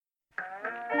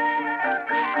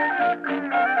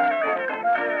Welcome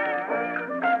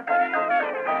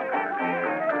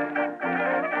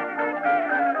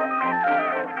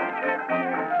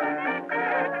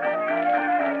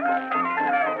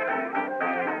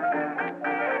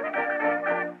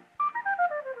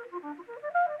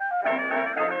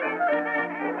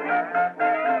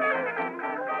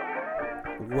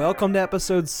to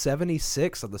episode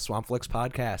 76 of the Swampflix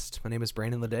podcast. My name is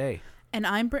Brandon Leday. And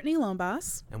I'm Brittany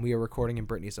Lombas. And we are recording in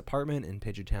Brittany's apartment in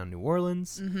Pidgeottown, New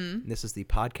Orleans. Mm-hmm. This is the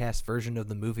podcast version of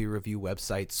the movie review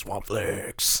website,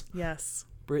 Swampflix. Yes.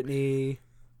 Brittany,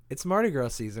 it's Mardi Gras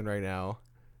season right now.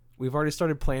 We've already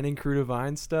started planning Crew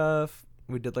Divine stuff.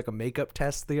 We did like a makeup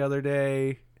test the other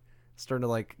day. Starting to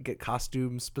like get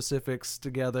costume specifics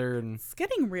together. And it's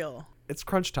getting real. It's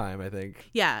crunch time, I think.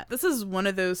 Yeah, this is one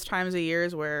of those times of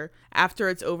years where after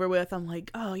it's over with, I'm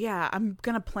like, oh yeah, I'm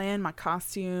going to plan my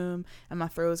costume and my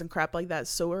throws and crap like that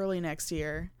so early next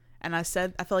year. And I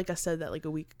feel like I said that like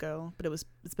a week ago, but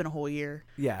it's been a whole year.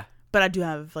 Yeah. But I do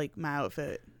have like my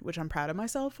outfit, which I'm proud of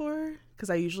myself for, because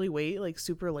I usually wait like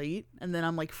super late. And then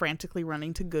I'm like frantically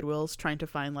running to Goodwill's trying to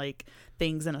find like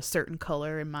things in a certain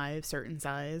color in my certain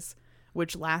size,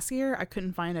 which last year I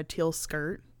couldn't find a teal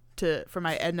skirt for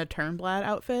my Edna Turnblad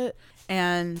outfit,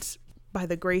 and by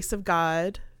the grace of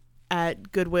God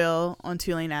at Goodwill on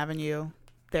Tulane Avenue,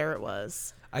 there it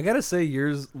was. I gotta say,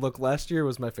 yours look last year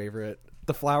was my favorite.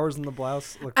 The flowers in the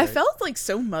blouse look I felt like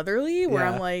so motherly, where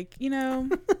I'm like,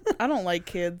 I don't like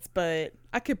kids, but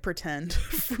I could pretend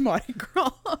for Mardi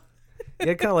Gras. You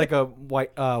had kind of like a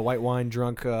white wine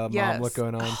drunk mom look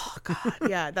going on. Oh, God.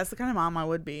 Yeah, that's the kind of mom I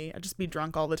would be. I'd just be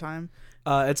drunk all the time.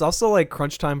 It's also like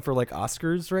crunch time for like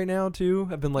Oscars right now too.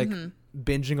 I've been like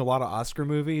binging a lot of Oscar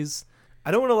movies.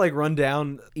 I don't want to like run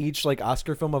down each like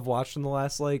Oscar film I've watched in the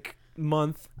last like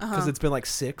month because it's been like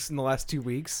 6 in the last 2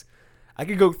 weeks. I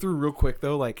could go through real quick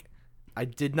though. Like, I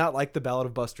did not like The Ballad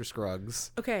of Buster Scruggs.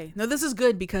 Okay, no, this is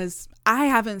good because I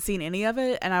haven't seen any of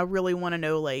it, and I really want to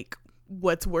know like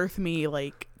what's worth me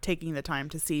like taking the time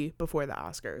to see before the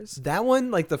Oscars. That one,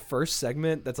 like the first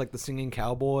segment, that's like the singing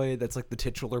cowboy, that's like the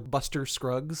titular Buster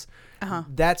Scruggs.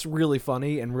 That's really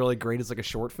funny and really great as like a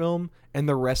short film. And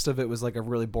the rest of it was like a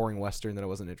really boring Western that I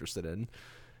wasn't interested in.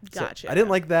 Gotcha. So I didn't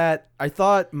like that. I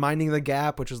thought Minding the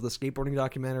Gap, which is the skateboarding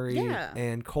documentary,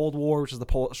 and Cold War, which is the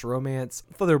Polish romance,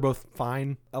 I thought they were both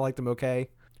fine. I liked them okay.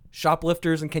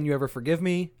 Shoplifters and Can You Ever Forgive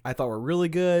Me, I thought were really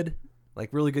good.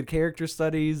 Like really good character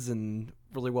studies and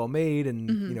really well made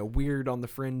and weird on the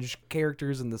fringe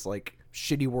characters in this like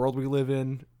shitty world we live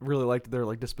in. Really liked their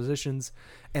like dispositions.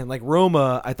 And like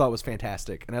Roma I thought was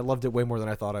fantastic and I loved it way more than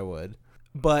I thought I would.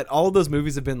 But all of those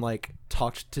movies have been like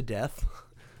talked to death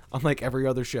on like every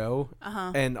other show.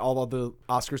 And all of the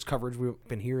Oscars coverage we've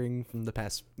been hearing from the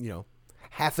past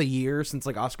half a year since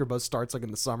like Oscar buzz starts like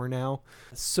in the summer now.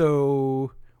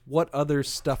 So what other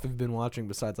stuff have you been watching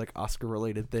besides like Oscar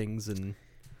related things and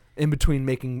in between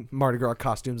making Mardi Gras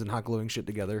costumes and hot gluing shit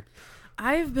together?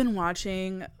 I've been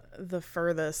watching the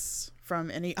furthest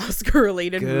from any Oscar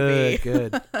related movie.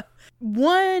 Good.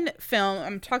 One film,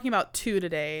 I'm talking about 2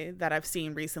 today that I've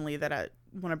seen recently that I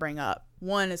want to bring up.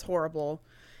 One is horrible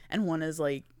and one is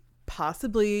like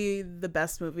possibly the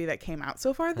best movie that came out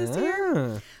so far this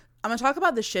year. I'm going to talk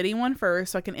about the shitty one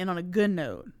first so I can end on a good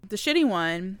note. The shitty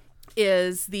one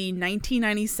is the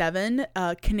 1997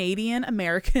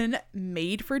 Canadian-American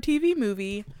made-for-TV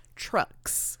movie,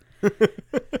 Trucks.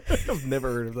 I've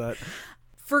never heard of that.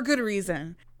 For good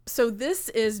reason. So this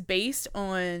is based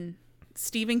on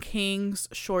Stephen King's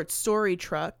short story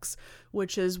Trucks,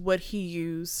 which is what he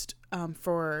used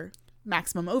for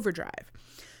Maximum Overdrive.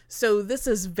 So this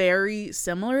is very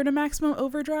similar to Maximum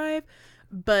Overdrive,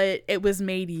 but it was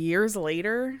made years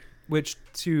later. Which,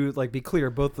 to like be clear,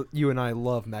 both you and I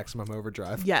love Maximum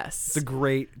Overdrive. Yes. It's a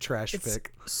great trash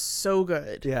pick. So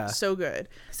good. Yeah. So good.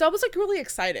 So I was like really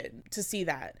excited to see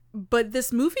that. But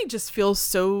this movie just feels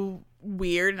so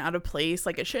weird and out of place.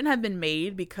 Like it shouldn't have been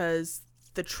made because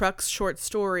the Trucks short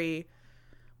story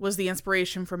was the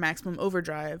inspiration for Maximum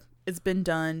Overdrive. It's been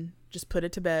done. Just put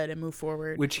it to bed and move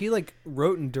forward. Which he like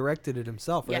wrote and directed it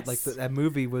himself, right? Yes. Like that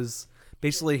movie was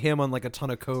basically him on like a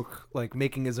ton of coke, like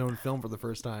making his own film for the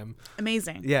first time.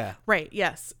 Amazing. Yeah. Right.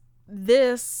 Yes.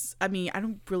 This, I mean, I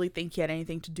don't really think he had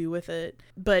anything to do with it,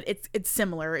 but it's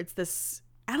similar. It's this,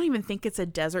 I don't even think it's a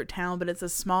desert town, but it's a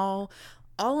small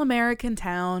all-American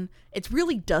town. It's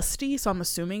really dusty, so I'm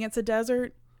assuming it's a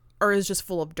desert or is just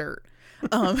full of dirt.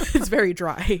 It's very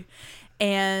dry.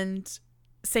 And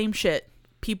same shit.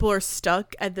 People are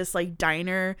stuck at this like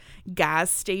diner gas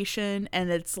station,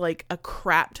 and it's like a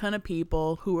crap ton of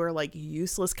people who are like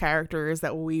useless characters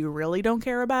that we really don't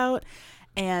care about.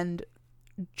 And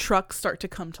trucks start to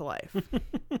come to life.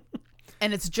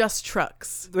 And it's just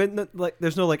trucks. Like,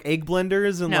 there's no like egg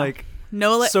blenders and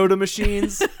no soda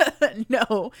machines.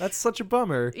 No, that's such a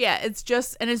bummer. Yeah, it's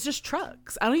just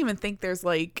trucks. I don't even think there's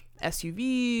like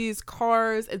SUVs,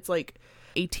 cars. It's like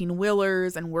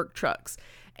 18-wheelers and work trucks.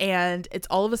 And it's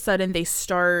all of a sudden they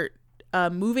start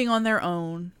moving on their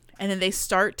own. And then they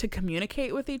start to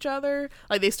communicate with each other.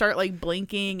 Like, they start, like,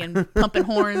 blinking and pumping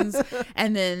horns.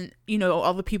 And then, you know,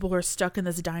 all the people who are stuck in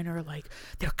this diner are like,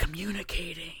 they're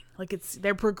communicating. Like,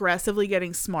 they're progressively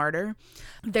getting smarter.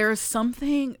 There's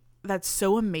something that's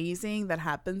so amazing that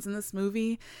happens in this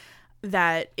movie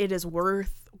that it is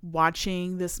worth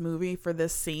watching this movie for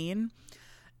this scene.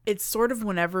 It's sort of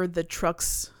whenever the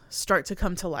trucks start to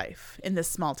come to life in this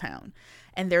small town.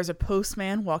 And there's a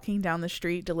postman walking down the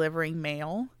street delivering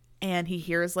mail. And he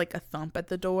hears like a thump at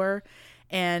the door,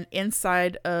 and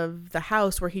inside of the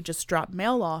house where he just dropped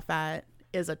mail off at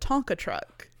is a Tonka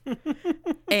truck.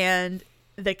 And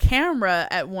the camera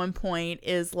at one point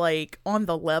is like on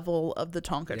the level of the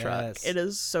Tonka truck. It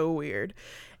is so weird.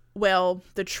 Well,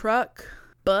 the truck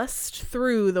busts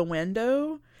through the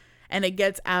window and it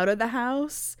gets out of the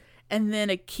house, and then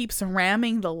it keeps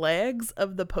ramming the legs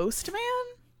of the postman.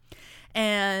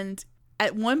 And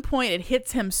at one point, it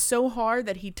hits him so hard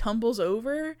that he tumbles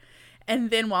over. And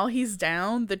then while he's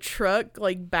down, the truck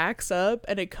like backs up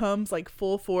and it comes like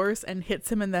full force and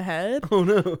hits him in the head. Oh,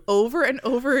 no. Over and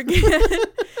over again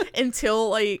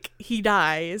until like he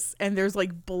dies. And there's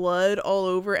like blood all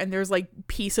over. And there's like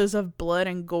pieces of blood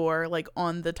and gore like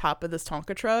on the top of this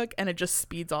Tonka truck. And it just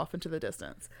speeds off into the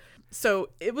distance. So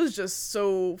it was just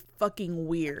so fucking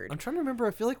weird. I'm trying to remember.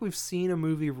 I feel like we've seen a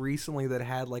movie recently that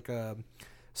had like a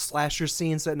slasher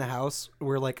scene set in a house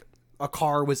where like a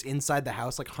car was inside the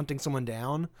house like hunting someone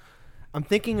down. I'm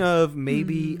thinking of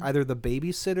maybe either The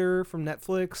Babysitter from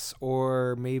Netflix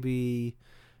or maybe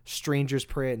Strangers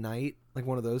Pray at Night, like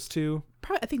one of those two.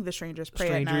 I think The Strangers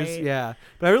Pray at Night. Yeah.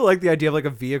 But I really like the idea of like a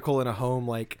vehicle in a home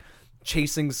like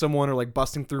chasing someone or like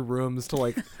busting through rooms to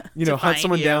like, you know, hunt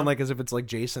someone down like as if it's like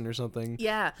Jason or something.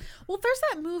 Yeah. Well, there's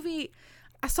that movie,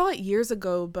 I saw it years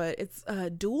ago, but it's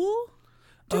Duel.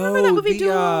 Do you remember that movie,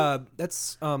 Duel?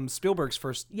 That's Spielberg's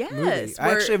first movie. Yes.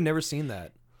 I actually have never seen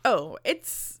that. Oh,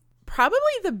 it's probably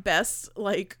the best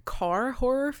like car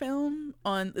horror film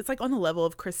it's like on the level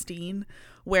of Christine,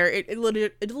 where it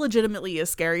legitimately is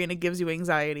scary and it gives you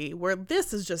anxiety, where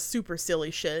this is just super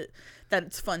silly shit that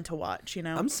it's fun to watch, you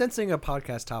know? I'm sensing a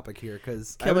podcast topic here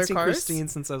because I haven't seen Christine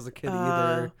since I was a kid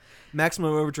either.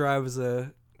 Maximum Overdrive was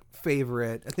a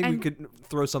favorite. I think we could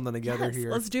throw something together here.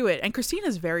 Let's do it. And Christine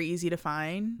is very easy to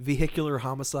find. Vehicular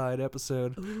homicide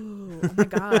episode. Ooh, oh my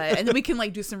god. And then we can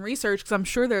like do some research, because I'm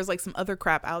sure there's like some other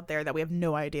crap out there that we have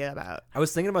no idea about. I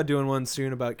was thinking about doing one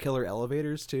soon about killer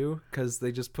elevators too, because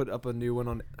they just put up a new one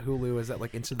on Hulu. Is that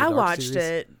like Into the Dark watched series?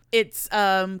 It. It's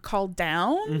called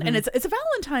Down, and it's a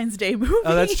Valentine's Day movie.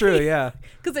 Oh, that's true. Yeah,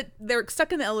 because they're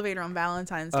stuck in the elevator on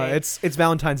Valentine's Day. It's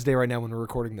Valentine's Day right now when we're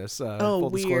recording this. Full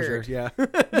weird. Disclosure. Yeah.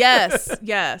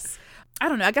 Yes. I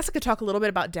don't know. I guess I could talk a little bit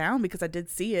about Down because I did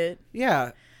see it.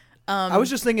 Yeah. I was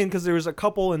just thinking because there was a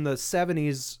couple in the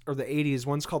 70s or the 80s.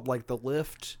 One's called like The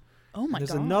Lift. Oh my god.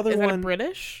 There's another one. Is that a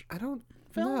British? I don't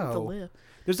film? know. The Lift.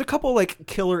 There's a couple like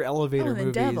killer elevator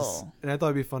movies, Devil. and I thought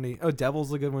it'd be funny. Oh,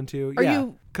 Devil's a good one too.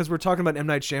 Because we're talking about M.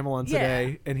 Night Shyamalan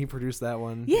today, and he produced that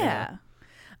one. Yeah.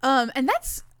 And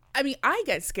that's, I mean, I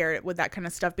get scared with that kind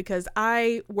of stuff because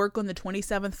I work on the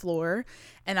 27th floor,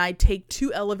 and I take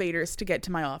 2 elevators to get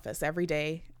to my office every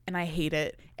day, and I hate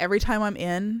it. Every time I'm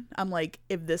in, I'm like,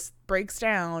 if this breaks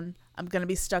down, I'm gonna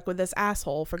be stuck with this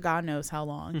asshole for God knows how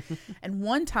long. And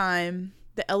one time,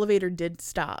 the elevator did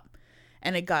stop.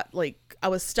 And it got like, I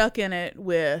was stuck in it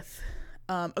with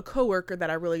a coworker that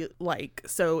I really like.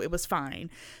 So it was fine.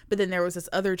 But then there was this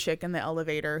other chick in the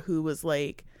elevator who was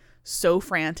like so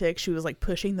frantic. She was like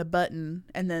pushing the button.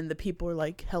 And then the people were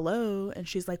like, hello. And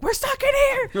she's like, we're stuck in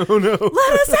here. Oh no.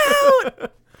 Let us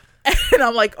out. And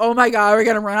I'm like, oh my God, we're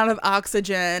going to run out of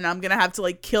oxygen. I'm going to have to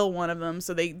like kill one of them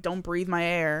so they don't breathe my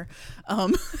air.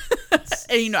 And,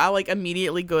 you know, I like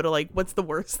immediately go to like, what's the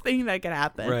worst thing that could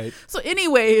happen? Right. So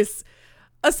anyways,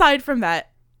 aside from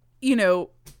that, you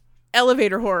know,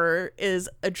 elevator horror is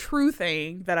a true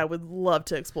thing that I would love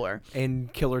to explore.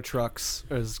 And killer trucks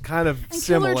is kind of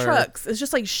similar. Killer trucks is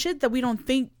just like shit that we don't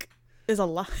think is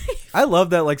alive. I love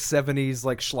that like 70s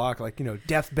like schlock, like, you know,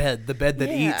 deathbed, the bed that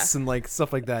eats, and like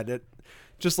stuff like that. It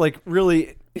just like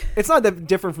really It's not that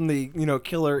different from the,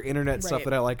 killer internet stuff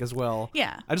that I like as well.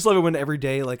 Yeah. I just love it when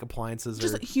everyday, like, appliances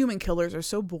just are... human killers are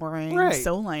so boring. Right.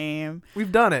 So lame.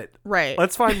 We've done it. Right.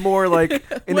 Let's find more, like,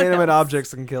 inanimate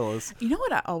objects that can kill us. You know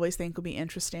what I always think would be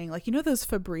interesting? Like, those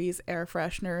Febreze air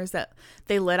fresheners that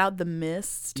they let out the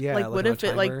mist? Yeah. Like, what if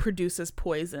it, like, timer. produces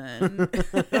poison?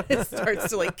 It starts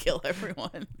to, like, kill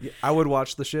everyone. Yeah, I would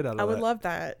watch the shit out of that. I would love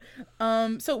that.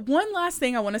 So one last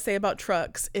thing I want to say about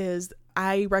trucks is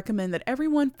I recommend that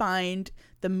everyone find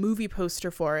the movie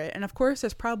poster for it. And of course,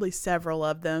 there's probably several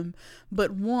of them.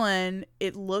 But one,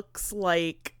 it looks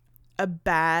like a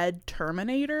bad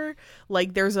Terminator.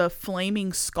 Like there's a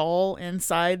flaming skull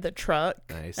inside the truck.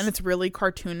 Nice. And it's really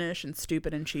cartoonish and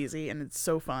stupid and cheesy. And it's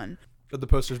so fun. But the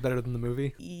poster's better than the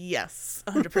movie? Yes,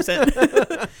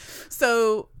 100%.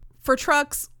 So for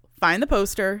trucks, find the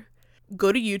poster.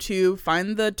 Go to YouTube,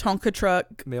 find the Tonka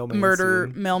truck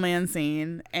mailman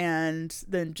scene, and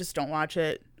then just don't watch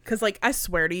it. Because, like, I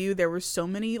swear to you, there were so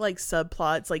many, like,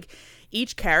 subplots. Like,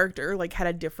 each character, like, had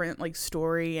a different, like,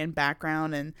 story and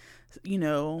background and,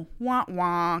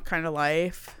 wah-wah kind of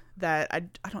life that I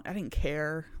didn't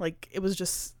care. Like, it was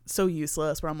just so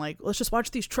useless where I'm like, let's just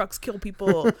watch these trucks kill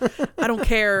people. I don't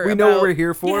care. We know what we're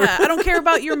here for. Yeah, I don't care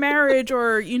about your marriage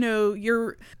or,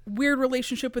 your weird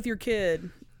relationship with your kid.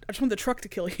 I just want the truck to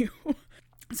kill you.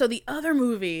 So the other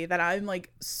movie that I'm like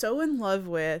so in love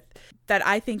with that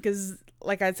I think is,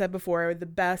 like I said before, the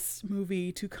best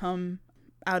movie to come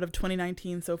out of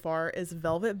 2019 so far is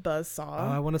Velvet Buzzsaw.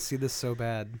 Oh, I want to see this so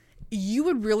bad. You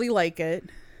would really like it.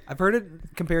 I've heard it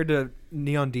compared to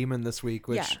Neon Demon this week,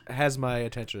 which has my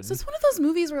attention. So it's one of those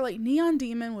movies where like Neon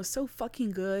Demon was so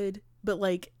fucking good, but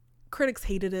like critics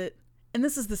hated it. And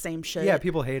this is the same shit. Yeah,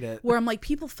 people hate it. Where I'm like,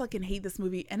 people fucking hate this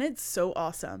movie, and it's so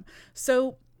awesome.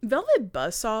 So Velvet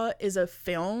Buzzsaw is a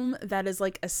film that is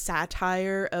like a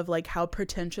satire of like how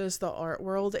pretentious the art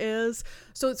world is.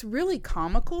 So it's really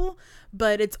comical,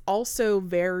 but it's also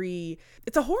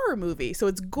it's a horror movie. So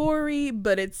it's gory,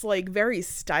 but it's like very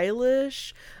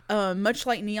stylish. Much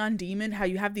like Neon Demon, how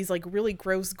you have these like really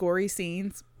gross, gory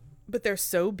scenes, but they're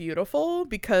so beautiful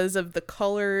because of the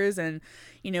colors and,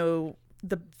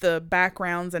 the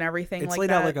backgrounds and everything. It's like laid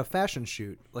that. out like a fashion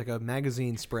shoot, like a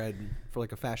magazine spread for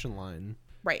like a fashion line.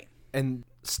 Right. And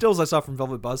stills I saw from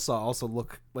Velvet Buzzsaw also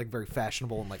look like very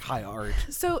fashionable and like high art.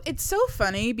 So it's so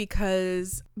funny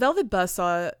because Velvet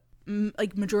Buzzsaw,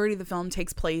 like majority of the film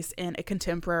takes place in a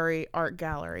contemporary art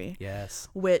gallery. Yes.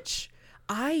 Which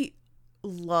I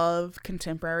love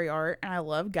contemporary art and I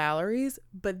love galleries,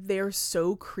 but they're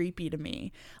so creepy to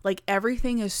me. Like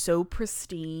everything is so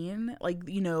pristine, like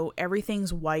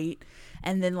everything's white,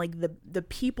 and then like the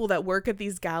people that work at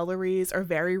these galleries are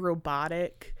very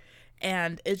robotic,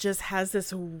 and it just has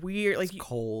this weird like it's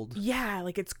cold. Yeah,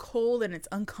 like it's cold and it's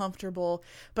uncomfortable,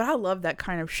 but I love that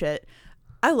kind of shit.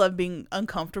 I love being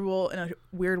uncomfortable in a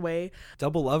weird way.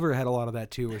 Double Lover had a lot of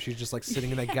that too, where she's just like sitting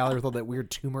in that gallery with all that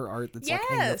weird tumor art that's like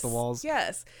hanging off the walls.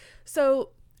 Yes. So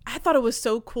I thought it was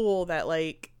so cool that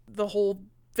like the whole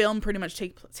film pretty much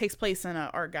takes place in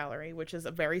an art gallery, which is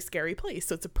a very scary place.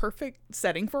 So it's a perfect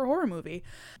setting for a horror movie.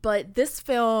 But this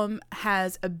film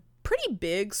has a pretty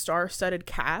big star-studded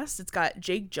cast. It's got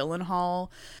Jake Gyllenhaal,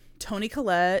 Toni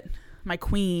Collette, my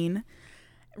queen,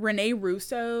 Renee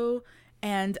Russo,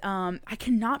 and I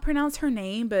cannot pronounce her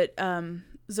name, but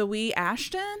Zoe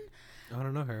Ashton. I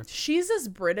don't know her. She's this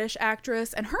British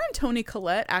actress, and her and Toni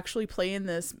Collette actually play in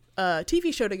this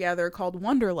TV show together called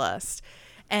Wanderlust.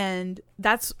 And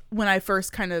that's when I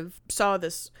first kind of saw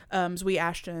this Zoe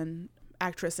Ashton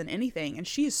actress in anything, and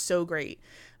she is so great.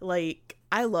 Like,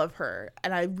 I love her,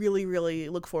 and I really, really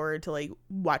look forward to like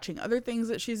watching other things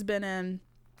that she's been in.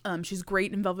 She's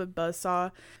great in Velvet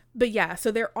Buzzsaw. But yeah,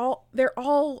 so they're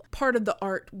all part of the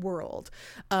art world.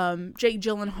 Jake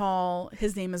Gyllenhaal,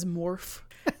 his name is Morph,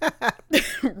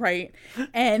 right?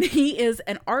 And he is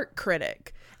an art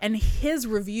critic, and his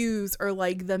reviews are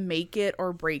like the make it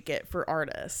or break it for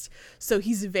artists. So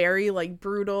he's very like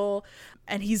brutal,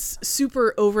 and he's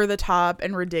super over the top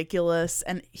and ridiculous,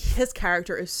 and his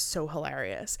character is so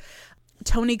hilarious.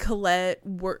 Toni Collette,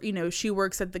 she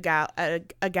works at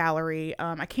a gallery.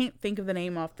 I can't think of the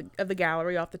name of the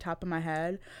gallery off the top of my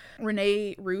head.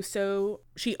 Renee Russo,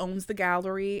 she owns the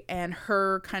gallery, and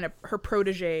her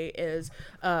protege is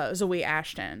Zoe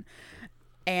Ashton,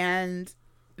 and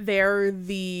they're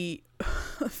the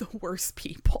worst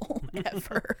people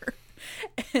ever.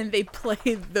 And they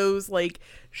play those like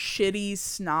shitty,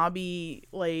 snobby,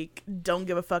 like don't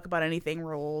give a fuck about anything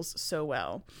roles so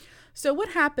well. So what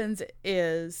happens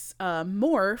is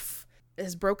Morph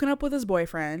is broken up with his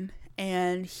boyfriend,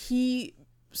 and he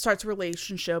starts a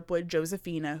relationship with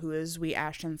Josephina, who is Wee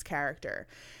Ashton's character.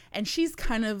 And she's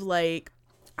kind of like,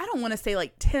 I don't want to say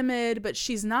like timid, but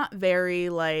she's not very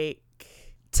like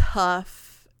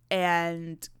tough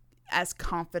and as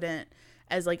confident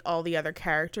as like all the other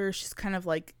characters. She's kind of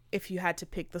like, if you had to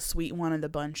pick the sweet one in the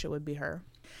bunch, it would be her.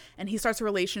 And he starts a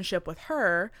relationship with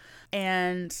her,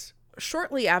 and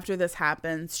shortly after this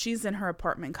happens, she's in her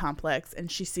apartment complex and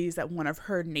she sees that one of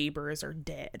her neighbors are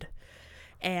dead.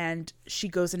 And she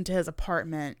goes into his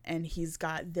apartment and he's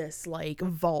got this like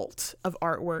vault of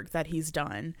artwork that he's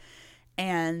done.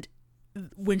 And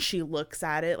when she looks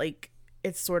at it, like,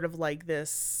 it's sort of like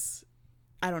this,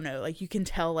 I don't know, like you can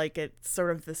tell like it's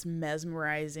sort of this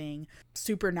mesmerizing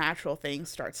supernatural thing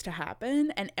starts to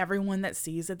happen. And everyone that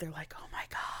sees it, they're like, oh my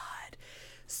God.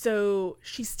 So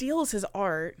she steals his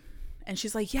art and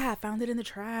she's like, yeah, I found it in the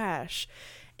trash,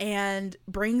 and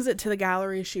brings it to the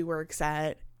gallery she works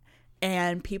at.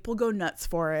 And people go nuts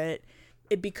for it.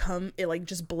 It like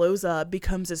just blows up,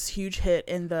 becomes this huge hit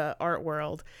in the art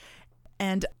world.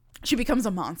 And she becomes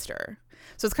a monster.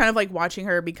 So it's kind of like watching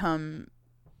her become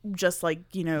just like,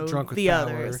 you know, the power.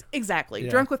 Others. Exactly.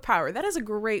 Yeah. Drunk with power. That is a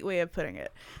great way of putting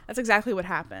it. That's exactly what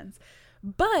happens.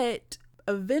 But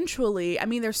eventually, I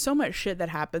mean, there's so much shit that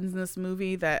happens in this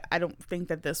movie that I don't think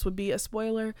that this would be a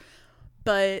spoiler.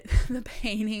 But the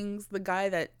paintings, the guy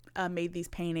that made these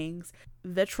paintings,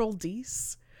 Vitral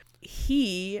Dees,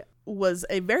 he was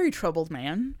a very troubled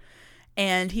man,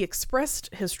 and he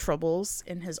expressed his troubles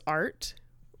in his art,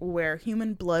 where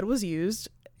human blood was used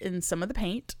in some of the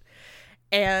paint,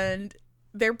 and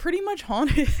they're pretty much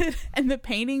haunted, and the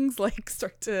paintings like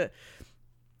start to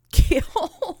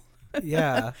kill.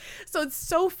 Yeah. So it's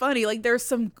so funny. Like, there's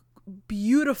some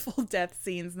beautiful death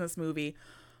scenes in this movie.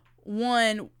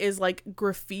 One is like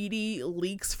graffiti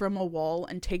leaks from a wall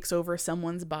and takes over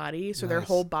someone's body. So their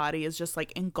whole body is just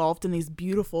like engulfed in these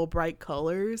beautiful bright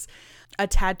colors. A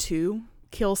tattoo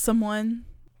kills someone,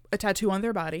 a tattoo on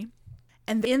their body.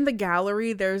 And in the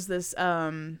gallery, there's this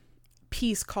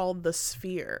piece called the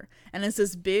Sphere. And it's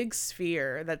this big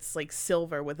sphere that's like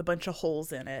silver with a bunch of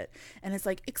holes in it. And it's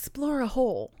like, explore a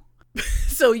hole.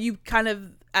 So you kind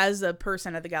of, as a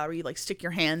person at the gallery, you like stick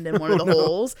your hand in one of the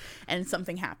holes and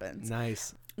something happens.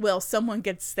 Nice. Well, someone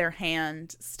gets their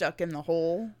hand stuck in the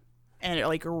hole and it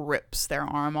like rips their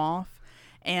arm off.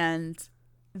 And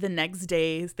the next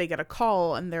day they get a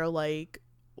call and they're like,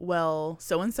 well,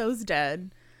 so-and-so's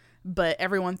dead, but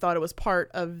everyone thought it was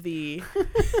part of the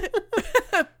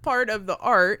part of the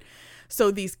art.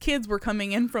 So these kids were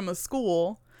coming in from a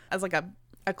school as like a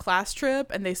class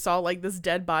trip, and they saw like this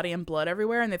dead body and blood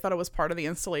everywhere, and they thought it was part of the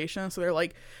installation. So they're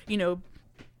like, you know,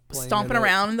 stomping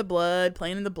around in the blood,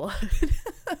 playing in the blood.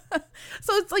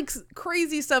 So it's like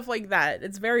crazy stuff like that.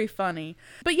 It's very funny.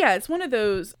 But yeah, it's one of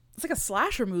those, it's like a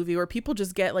slasher movie where people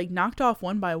just get like knocked off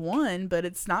one by one, but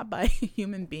it's not by a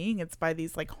human being. It's by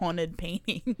these like haunted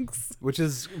paintings. Which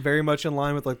is very much in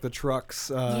line with like the trucks,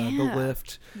 the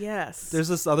lift. Yes. There's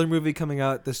this other movie coming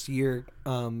out this year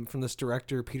from this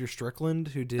director, Peter Strickland,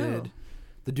 who did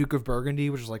The Duke of Burgundy,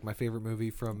 which is like my favorite movie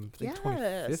from I think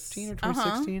 2015 or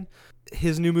 2016.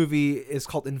 His new movie is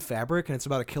called In Fabric, and it's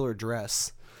about a killer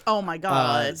dress. Oh my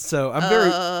God. So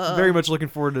I'm very much looking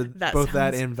forward to both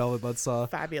that and Velvet Buzzsaw.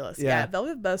 Fabulous. Yeah,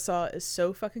 Velvet Buzzsaw is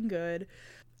so fucking good.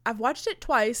 I've watched it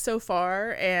twice so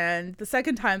far, and the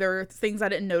second time there were things I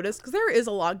didn't notice because there is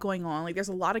a lot going on. Like, there's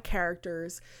a lot of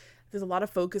characters. There's a lot of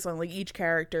focus on like each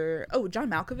character. Oh, John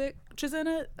Malkovich is in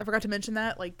it. I forgot to mention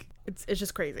that. Like, it's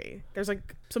just crazy. There's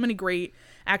like so many great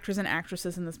actors and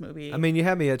actresses in this movie. I mean, you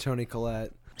had me at Toni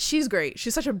Collette. She's great.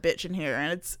 She's such a bitch in here,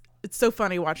 and it's so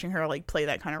funny watching her like play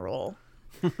that kind of role.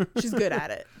 She's good at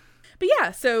it. But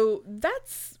yeah, so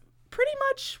that's pretty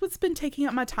much what's been taking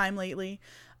up my time lately.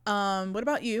 What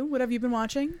about you? What have you been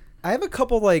watching? I have a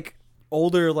couple like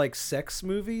older like sex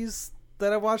movies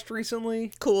that I watched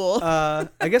recently. Cool. I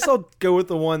guess I'll go with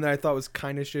the one that I thought was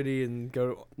kind of shitty and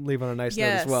leave on a nice note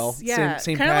as well. Yeah,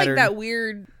 same kind of pattern. like that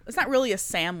weird. It's not really a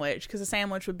sandwich because a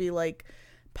sandwich would be like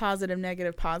positive,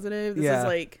 negative, positive. This is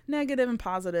like negative and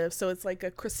positive, so it's like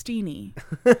a crostini.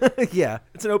 Yeah,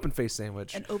 it's an open face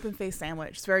sandwich. An open face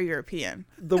sandwich. It's very European.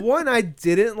 The one I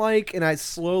didn't like, and I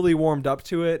slowly warmed up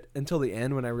to it until the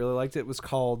end when I really liked it, was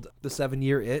called The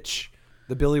 7-Year Itch,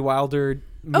 the Billy Wilder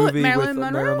movie with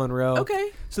Marilyn Monroe. Okay.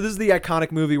 So this is the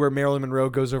iconic movie where Marilyn Monroe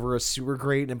goes over a sewer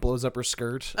grate and blows up her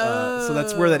skirt. So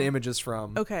that's where that image is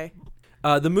from. Okay.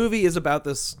 The movie is about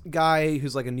this guy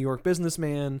who's like a New York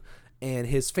businessman, and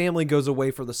his family goes away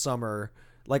for the summer.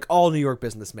 Like all New York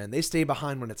businessmen, they stay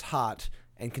behind when it's hot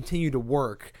and continue to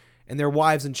work. and their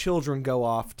wives and children go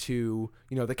off to,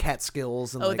 you know, the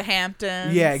Catskills and the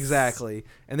Hamptons. Yeah, exactly.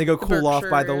 And they go cool off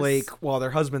by the lake while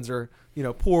their husbands are, you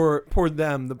know,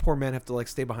 the poor men have to like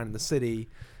stay behind in the city.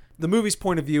 The movie's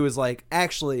point of view is like,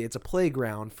 actually, it's a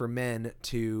playground for men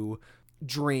to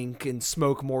drink and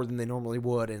smoke more than they normally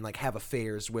would and like have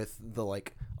affairs with the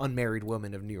like unmarried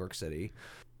women of New York City.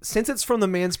 Since it's from the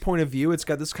man's point of view, it's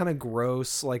got this kind of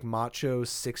gross like macho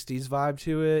 60s vibe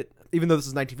to it. Even though this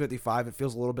is 1955, it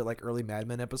feels a little bit like early Mad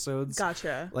Men episodes.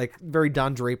 Gotcha. Like very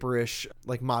Don Draper-ish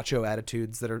like macho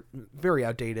attitudes that are very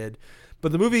outdated.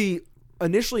 But the movie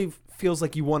initially feels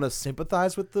like you want to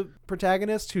sympathize with the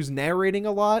protagonist who's narrating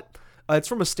a lot. It's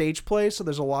from a stage play, so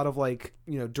there's a lot of like,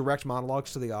 you know, direct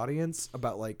monologues to the audience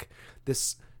about like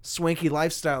this swanky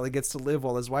lifestyle he gets to live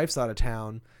while his wife's out of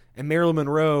town. And Marilyn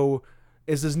Monroe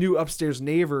is this new upstairs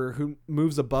neighbor who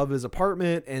moves above his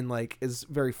apartment and like is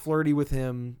very flirty with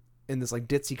him in this like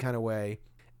ditzy kind of way.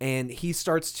 And he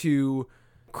starts to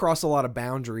cross a lot of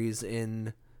boundaries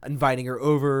in inviting her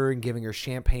over and giving her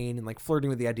champagne and like flirting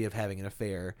with the idea of having an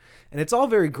affair. And it's all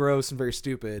very gross and very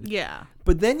stupid. Yeah.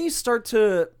 But then you start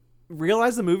to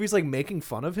realize the movie's like making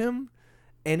fun of him,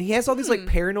 and he has all these like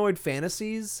paranoid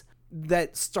fantasies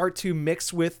that start to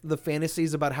mix with the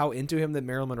fantasies about how into him that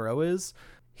Marilyn Monroe is.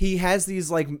 He has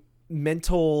these like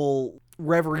mental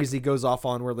reveries he goes off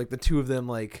on where like the two of them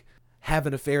like have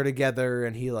an affair together,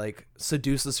 and he like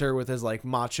seduces her with his like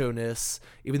macho-ness,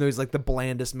 even though he's like the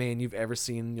blandest man you've ever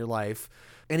seen in your life.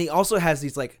 And he also has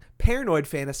these like paranoid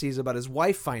fantasies about his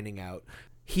wife finding out.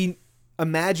 He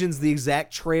imagines the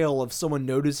exact trail of someone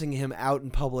noticing him out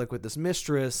in public with this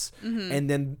mistress, and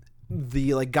then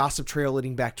the like gossip trail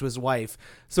leading back to his wife.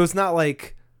 So it's not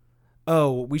like,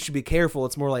 oh, we should be careful.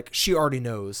 It's more like she already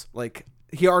knows. Like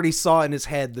he already saw in his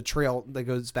head the trail that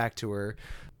goes back to her.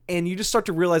 And you just start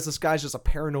to realize this guy's just a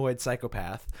paranoid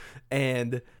psychopath.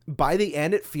 And by the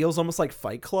end, it feels almost like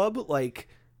Fight Club. Like,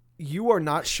 you are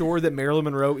not sure that Marilyn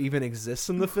Monroe even exists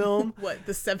in the film.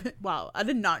 Wow, I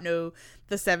did not know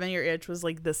the 7-year itch was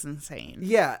like this insane.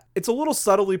 Yeah, it's a little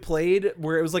subtly played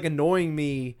where it was like annoying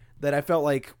me that I felt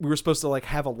like we were supposed to like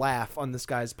have a laugh on this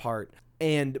guy's part.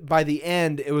 And by the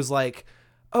end, it was like,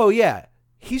 oh yeah,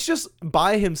 he's just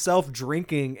by himself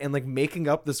drinking and like making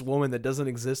up this woman that doesn't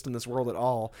exist in this world at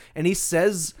all. And he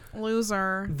says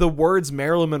loser the words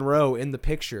Marilyn Monroe in the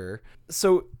picture.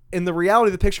 So in the reality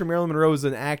of the picture, Marilyn Monroe is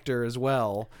an actor as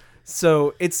well.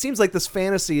 So it seems like this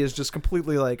fantasy is just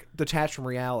completely like detached from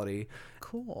reality.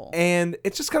 Cool. And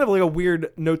it's just kind of like a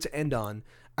weird note to end on.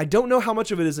 I don't know how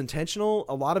much of it is intentional.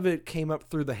 A lot of it came up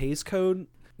through the Hays Code.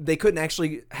 They couldn't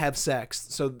actually have sex,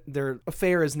 so their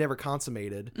affair is never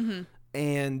consummated. Mm-hmm.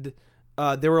 And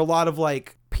there were a lot of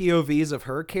like POVs of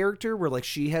her character where like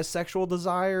she has sexual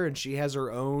desire and she has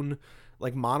her own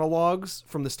like monologues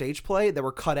from the stage play that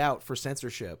were cut out for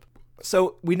censorship.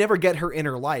 So we never get her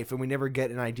inner life, and we never get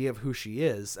an idea of who she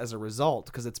is as a result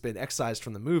because it's been excised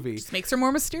from the movie. Just makes her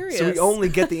more mysterious. So we only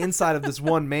get the inside of this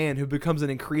one man who becomes an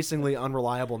increasingly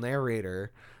unreliable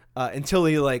narrator until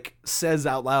he like says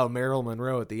out loud Marilyn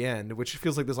Monroe at the end, which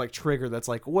feels like this like trigger that's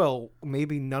like, well,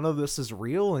 maybe none of this is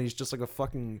real, and he's just like a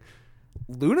fucking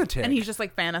lunatic. And he's just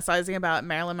like fantasizing about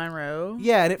Marilyn Monroe.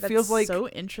 Yeah, and it feels like so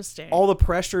interesting. All the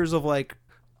pressures of like,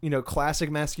 you know,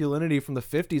 classic masculinity from the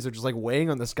 50s are just like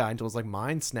weighing on this guy until his like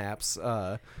mind snaps.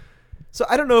 So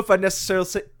I don't know if I'd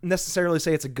necessarily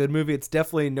say it's a good movie. It's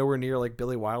definitely nowhere near like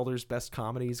Billy Wilder's best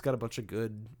comedy. He's got a bunch of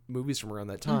good movies from around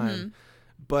that time. Mm-hmm.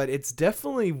 But it's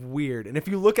definitely weird. And if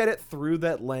you look at it through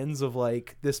that lens of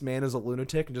like, this man is a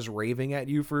lunatic and just raving at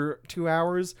you for 2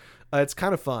 hours, it's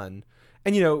kind of fun.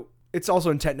 And, you know, it's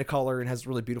also in Technicolor and has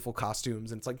really beautiful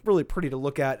costumes, and it's like really pretty to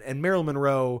look at. And Marilyn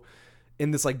Monroe in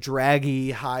this like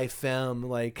draggy high femme,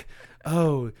 like,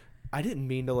 oh, I didn't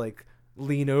mean to like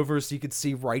lean over so you could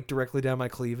see right directly down my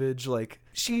cleavage. Like,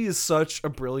 she is such a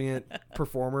brilliant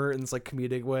performer in this like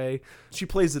comedic way. She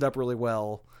plays it up really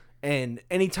well. And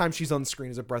anytime she's on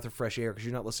screen is a breath of fresh air because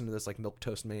you're not listening to this like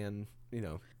milquetoast man, you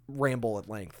know, ramble at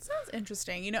length. Sounds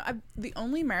interesting. You know, the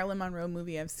only Marilyn Monroe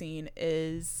movie I've seen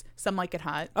is Some Like It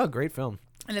Hot. Oh, great film.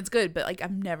 And it's good, but like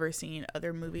I've never seen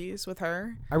other movies with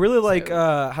her. I really like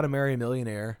How to Marry a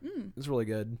Millionaire. It's really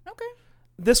good. Okay.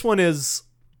 This one is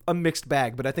a mixed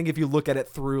bag, but I think if you look at it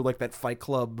through like that Fight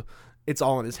Club, it's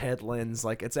all in his head lens.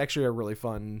 Like, it's actually a really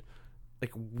fun,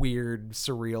 like weird,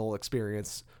 surreal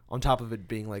experience, on top of it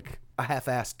being like a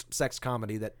half-assed sex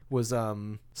comedy that was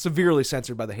severely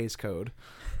censored by the Hays Code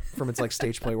from its like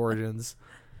stage play origins.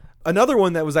 Another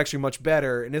one that was actually much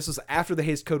better, and this was after the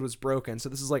Hays Code was broken, so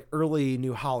this is like early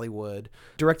New Hollywood,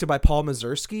 directed by Paul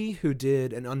Mazursky, who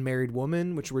did An Unmarried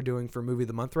Woman, which we're doing for Movie of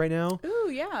the Month right now. Ooh,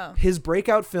 yeah. His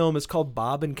breakout film is called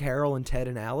Bob and Carol and Ted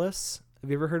and Alice. Have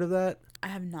you ever heard of that? I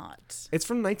have not. It's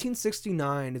from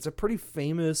 1969. It's a pretty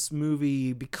famous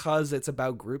movie because it's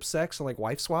about group sex and like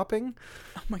wife swapping.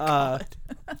 Oh my God.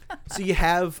 So you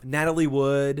have Natalie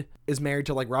Wood is married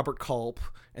to like Robert Culp,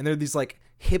 and they're these like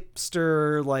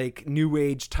hipster, like new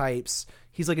age types.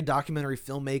 He's like a documentary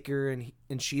filmmaker,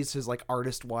 and she's his like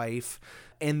artist wife,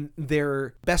 and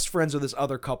they're best friends with this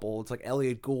other couple. It's like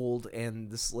Elliot Gould and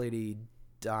this lady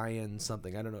Diane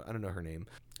something. I don't know her name.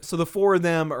 So the four of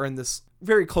them are in this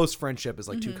very close friendship as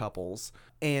like two couples,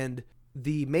 and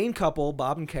the main couple,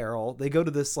 Bob and Carol, they go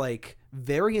to this like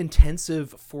very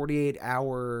intensive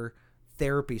 48-hour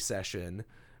therapy session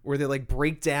where they like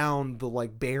break down the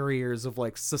like barriers of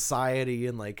like society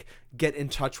and like get in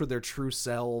touch with their true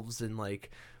selves and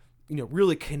like, you know,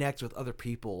 really connect with other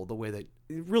people the way that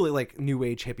really like new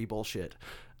age hippie bullshit.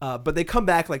 But they come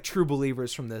back like true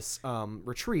believers from this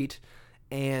retreat,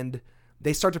 and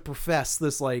they start to profess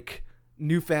this like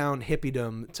newfound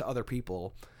hippiedom to other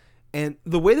people. And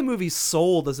the way the movie's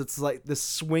sold is it's like this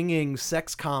swinging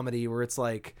sex comedy where it's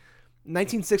like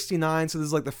 1969, so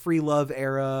there's like the free love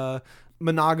era,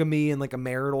 monogamy and like a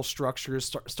marital structure is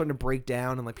starting to break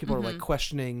down, and like people are like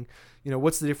questioning, you know,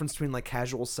 what's the difference between like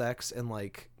casual sex and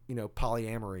like, you know,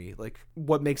 polyamory, like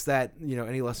what makes that, you know,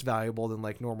 any less valuable than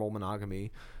like normal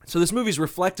monogamy. So this movie's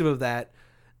reflective of that,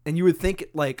 and you would think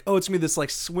like, oh, it's gonna be this like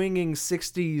swinging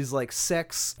 60s like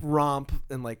sex romp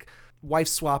and like wife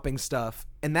swapping stuff,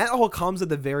 and that all comes at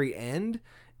the very end,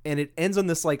 and it ends on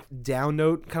this like down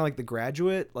note, kind of like The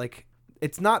Graduate. Like,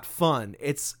 it's not fun.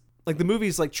 It's like the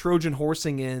movie's like Trojan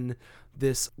horsing in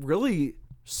this really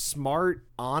smart,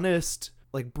 honest,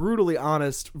 like brutally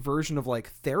honest version of like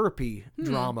therapy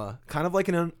drama, kind of like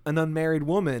an Unmarried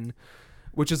Woman,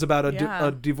 which is about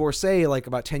a divorcee like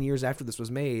about 10 years after this was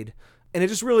made. And it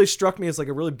just really struck me as like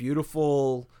a really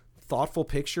beautiful, thoughtful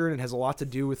picture, and it has a lot to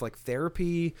do with like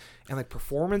therapy and like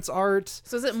performance art.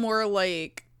 So is it more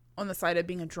like on the side of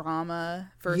being a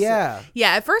drama versus... Yeah.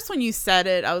 At first when you said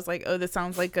it, I was like, oh, this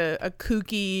sounds like a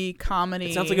kooky comedy.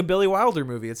 It sounds like a Billy Wilder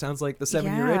movie. It sounds like The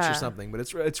 7-Year Itch or something, but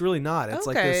it's really not. It's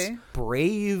like this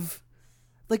brave...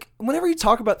 Like, whenever you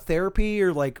talk about therapy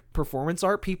or like performance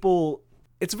art, people...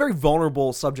 It's a very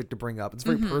vulnerable subject to bring up. It's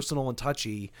very personal and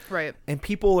touchy. Right. And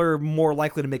people are more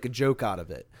likely to make a joke out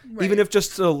of it. Right. Even if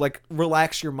just to like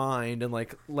relax your mind and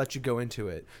like let you go into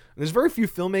it. And there's very few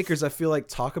filmmakers I feel like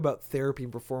talk about therapy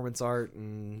and performance art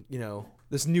and, you know,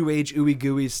 this new age ooey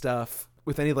gooey stuff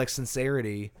with any like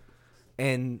sincerity.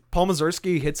 And Paul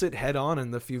Mazursky hits it head on in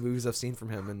the few movies I've seen from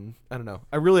him. And I don't know.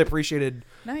 I really appreciated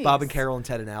Bob and Carol and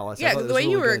Ted and Alice. Yeah, the way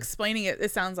you were explaining it, it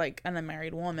sounds like An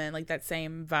Unmarried Woman, like that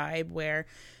same vibe where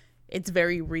it's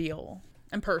very real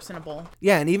and personable.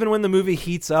 Yeah, and even when the movie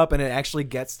heats up and it actually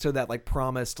gets to that like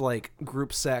promised like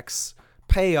group sex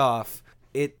payoff,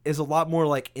 it is a lot more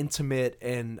like intimate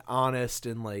and honest,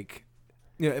 and like,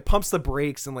 you know, it pumps the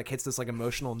brakes and like hits this like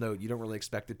emotional note you don't really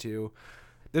expect it to.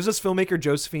 There's this filmmaker,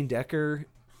 Josephine Decker,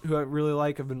 who I really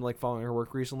like. I've been like following her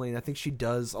work recently, and I think she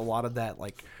does a lot of that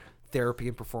like therapy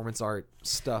and performance art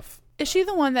stuff. Is she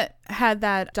the one that had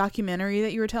that documentary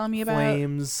that you were telling me about?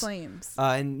 Flames.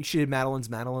 And she did Madeline's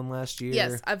Madeline last year.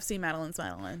 Yes, I've seen Madeline's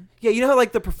Madeline. Yeah, you know how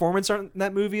like the performance art in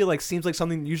that movie like seems like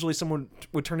something usually someone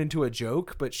would turn into a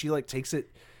joke, but she like takes it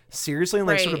seriously and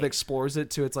like sort of explores it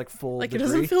to its like full like degree. It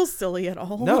doesn't feel silly at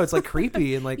all. No, it's like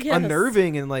creepy and like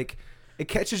unnerving, and like it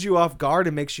catches you off guard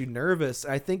and makes you nervous.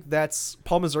 I think that's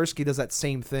Paul Mazursky does that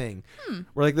same thing,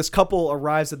 where like this couple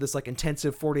arrives at this like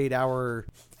intensive 48-hour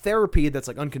therapy that's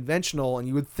like unconventional, and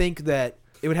you would think that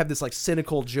it would have this like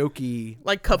cynical, jokey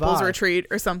like couples vibe. Retreat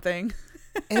or something.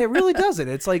 And it really doesn't.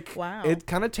 It's like, wow. It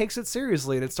kind of takes it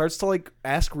seriously, and it starts to like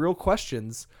ask real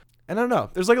questions. And I don't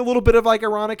know, there's like a little bit of like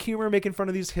ironic humor making fun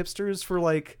of these hipsters for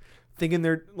like thinking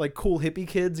they're like cool hippie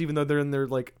kids, even though they're in their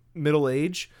like middle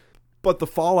age. But the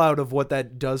fallout of what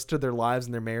that does to their lives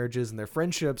and their marriages and their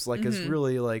friendships like is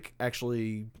really like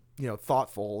actually, you know,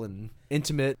 thoughtful and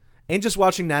intimate. And just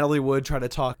watching Natalie Wood try to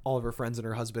talk all of her friends and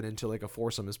her husband into like a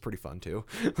foursome is pretty fun too.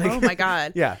 Like, oh my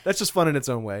God. Yeah, that's just fun in its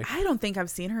own way. I don't think I've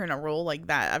seen her in a role like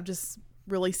that. I've just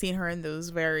really seen her in those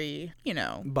very, you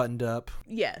know, buttoned up.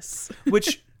 Yes.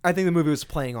 Which I think the movie was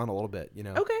playing on a little bit, you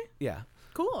know. Okay. Yeah.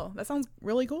 Cool. That sounds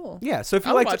really cool. Yeah. So if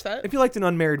you liked An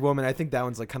Unmarried Woman, I think that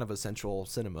one's like kind of essential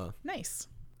cinema. Nice.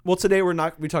 Well, today we're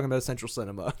not talking about essential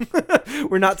cinema.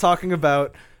 We're not talking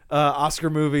about Oscar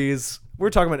movies. We're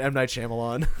talking about M. Night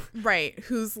Shyamalan. Right.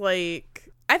 Who's like,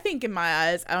 I think in my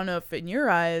eyes, I don't know if in your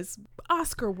eyes,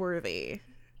 Oscar worthy.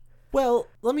 Well,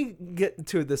 let me get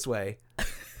to it this way.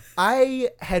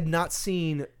 I had not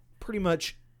seen pretty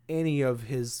much any of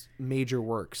his major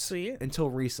works until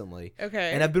recently.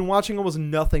 Okay. And I've been watching almost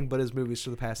nothing but his movies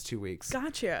for the past 2 weeks.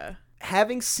 Gotcha.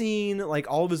 Having seen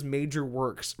like all of his major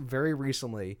works very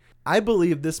recently, I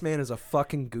believe this man is a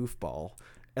fucking goofball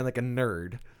and like a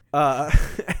nerd. I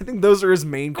think those are his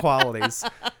main qualities.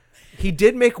 He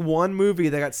did make one movie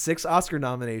that got 6 Oscar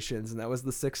nominations, and that was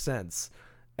The Sixth Sense.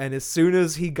 And as soon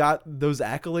as he got those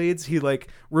accolades, he like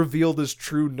revealed his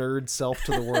true nerd self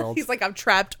to the world. He's like, I've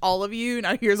trapped all of you.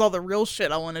 Now here's all the real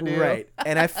shit I want to do. Right.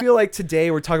 And I feel like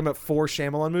today we're talking about 4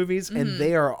 Shyamalan movies, and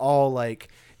they are all like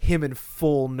him in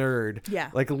full nerd. Yeah.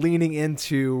 Like leaning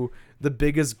into the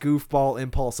biggest goofball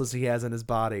impulses he has in his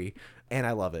body. And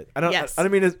I love it. I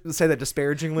don't mean to say that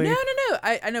disparagingly. No.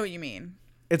 I know what you mean.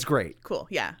 It's great. Cool.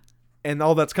 Yeah. And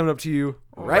all that's coming up to you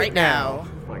right now.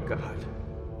 My God.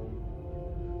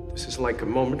 This is like a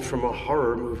moment from a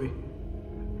horror movie.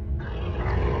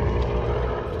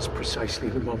 It's precisely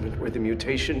the moment where the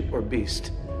mutation or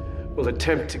beast will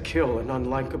attempt to kill an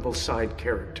unlikable side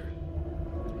character.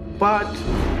 But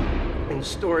in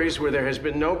stories where there has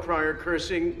been no prior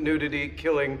cursing, nudity,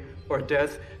 killing, or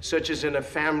death, such as in a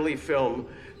family film,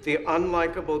 the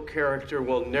unlikable character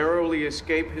will narrowly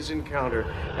escape his encounter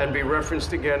and be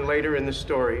referenced again later in the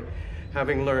story,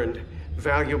 having learned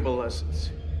valuable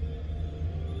lessons.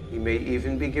 He may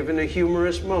even be given a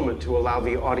humorous moment to allow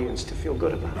the audience to feel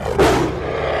good about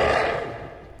it.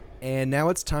 And now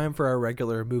it's time for our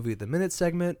regular Movie of the Minute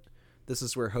segment. This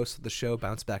is where hosts of the show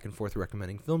bounce back and forth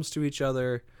recommending films to each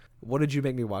other. What did you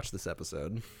make me watch this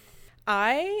episode?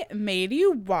 I made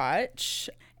you watch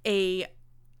a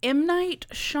M. Night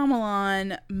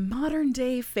Shyamalan modern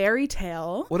day fairy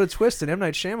tale. What a twist, an M.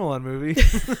 Night Shyamalan movie.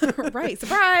 Right,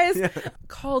 surprise. Yeah.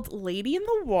 Called Lady in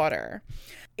the Water.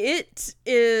 It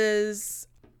is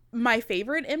my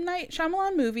favorite M. Night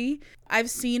Shyamalan movie.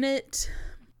 I've seen it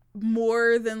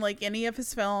more than like any of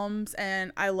his films,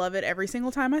 and I love it every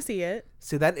single time I see it.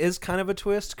 See, that is kind of a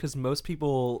twist because most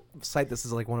people cite this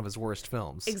as like one of his worst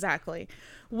films. Exactly.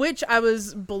 Which I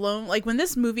was blown, like when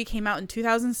this movie came out in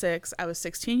 2006, I was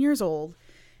 16 years old,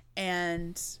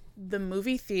 and the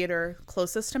movie theater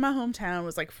closest to my hometown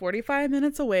was like 45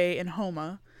 minutes away in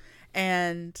Houma,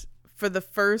 and for the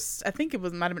first, I think it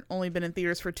might have only been in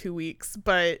theaters for 2 weeks,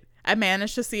 but I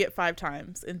managed to see it 5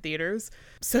 times in theaters.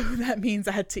 So that means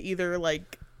I had to either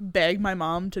like beg my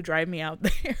mom to drive me out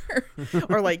there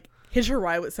or like hitch a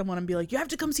ride with someone and be like, you have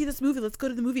to come see this movie. Let's go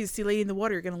to the movies, see Lady in the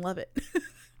Water. You're going to love it.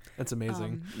 That's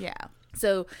amazing. Yeah.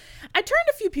 So I turned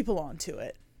a few people on to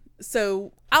it.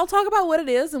 So I'll talk about what it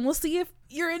is and we'll see if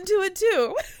you're into it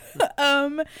too.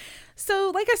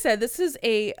 So like I said, this is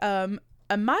a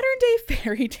modern day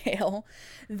fairy tale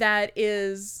that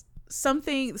is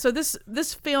something. So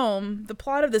this film, the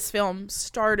plot of this film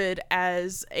started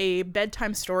as a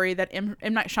bedtime story that M.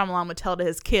 Night Shyamalan would tell to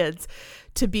his kids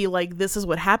to be like, this is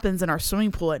what happens in our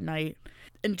swimming pool at night,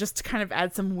 and just to kind of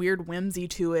add some weird whimsy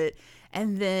to it.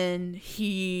 And then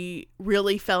he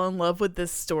really fell in love with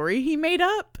this story he made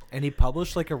up. And he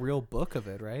published like a real book of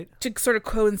it, right? To sort of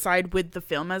coincide with the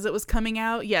film as it was coming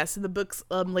out. Yes, the book's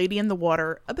Lady in the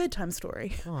Water, a bedtime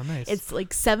story. Oh, nice. It's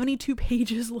like 72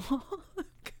 pages long.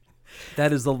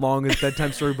 That is the longest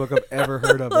bedtime story book I've ever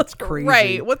heard of. It's crazy.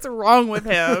 Right. What's wrong with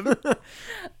him?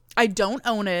 I don't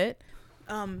own it.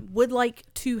 Would like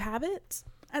to have it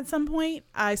at some point.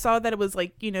 I saw that it was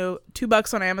like,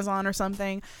 $2 on Amazon or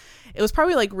something. It was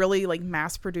probably like really like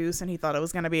mass produced and he thought it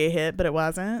was going to be a hit, but it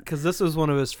wasn't. Because this was one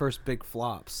of his first big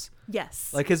flops.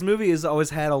 Yes. Like his movie has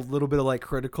always had a little bit of like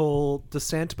critical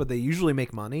dissent, but they usually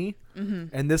make money.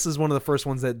 Mm-hmm. And this is one of the first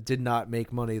ones that did not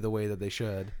make money the way that they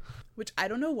should. Which I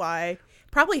don't know why.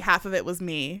 Probably half of it was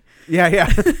me.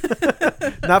 Yeah.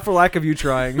 Not for lack of you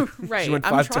trying. Right. She went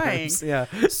 5 times. Yeah.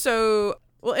 So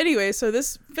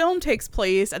this film takes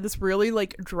place at this really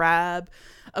like drab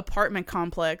apartment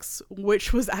complex,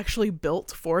 which was actually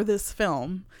built for this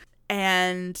film.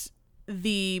 And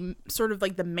the sort of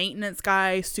like the maintenance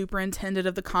guy, superintendent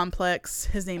of the complex,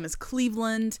 his name is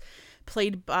Cleveland,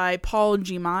 played by Paul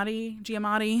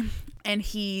Giamatti. And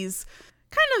he's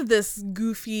kind of this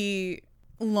goofy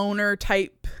loner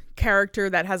type character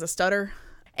that has a stutter.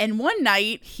 And one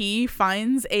night he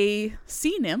finds a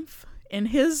sea nymph in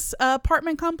his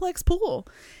apartment complex pool,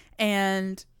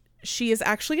 and she is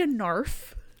actually a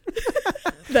narf.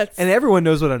 And everyone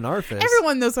knows what a narf is.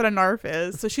 Everyone knows what a narf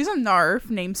is. So she's a narf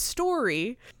named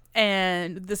Story,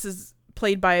 and this is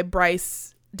played by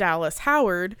Bryce Dallas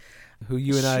Howard. who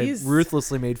you and I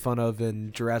ruthlessly made fun of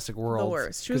in Jurassic World. The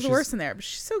worst. She was the worst in there, but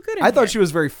she's so good in I thought she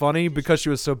was very funny because she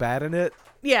was so bad in it.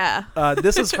 Yeah.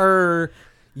 This is her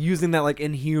using that like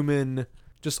inhuman,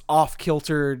 just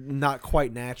off-kilter, not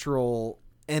quite natural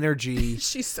energy.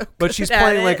 She's so good but she's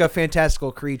playing like a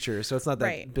fantastical creature, so it's not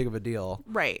that big of a deal.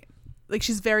 Right. Like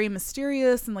she's very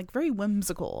mysterious and like very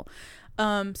whimsical.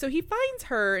 So he finds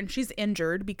her and she's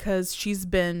injured because she's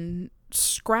been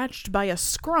scratched by a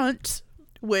scrunt,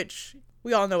 which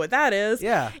we all know what that is.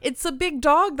 Yeah. It's a big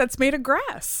dog that's made of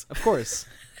grass. Of course.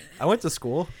 I went to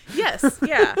school. Yes.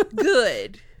 Yeah.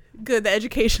 Good. The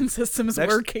education system is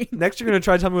working. Next, you're going to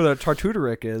try to tell me what a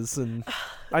tartuderic is, and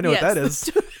I know what that is.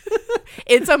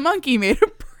 It's a monkey made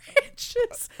of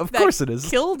branches. Of course it is.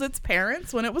 Killed its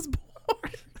parents when it was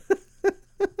born.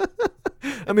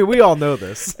 I mean, we all know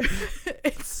this.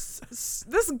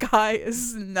 This guy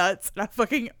is nuts, and I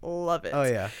fucking love it. Oh,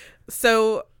 yeah.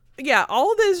 So, yeah,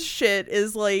 all this shit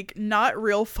is, like, not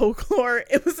real folklore.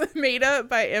 It was made up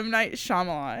by M. Night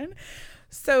Shyamalan.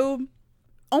 So,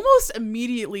 almost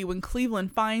immediately when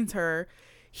Cleveland finds her,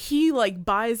 he, like,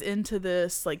 buys into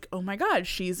this, like, oh my god,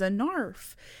 she's a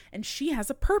narf, and she has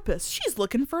a purpose. She's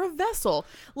looking for a vessel.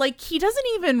 Like, he doesn't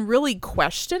even really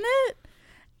question it.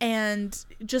 And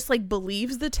just like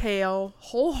believes the tale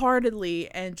wholeheartedly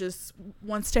and just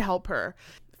wants to help her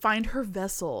find her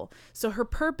vessel. So her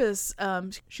purpose,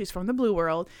 she's from the Blue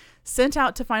World, sent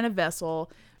out to find a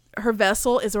vessel. Her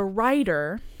vessel is a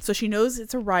writer. So she knows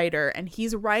it's a writer and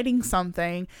he's writing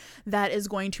something that is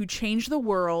going to change the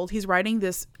world. He's writing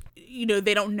this, you know,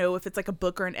 they don't know if it's like a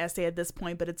book or an essay at this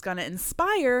point, but it's going to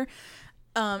inspire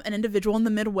an individual in the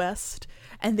Midwest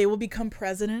and they will become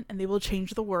president and they will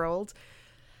change the world.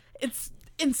 It's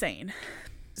insane.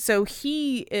 So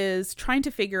he is trying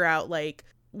to figure out like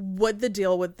what the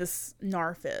deal with this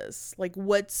narf is. Like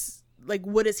what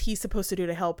is he supposed to do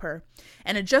to help her?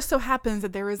 And it just so happens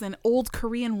that there is an old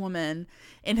Korean woman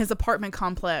in his apartment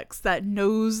complex that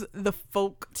knows the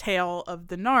folk tale of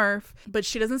the narf, but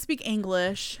she doesn't speak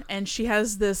English and she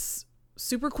has this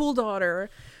super cool daughter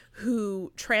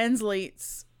who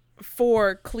translates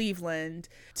for Cleveland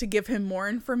to give him more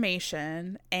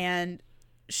information, and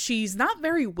she's not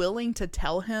very willing to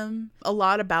tell him a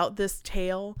lot about this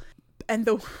tale. And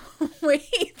the way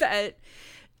that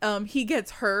he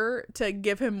gets her to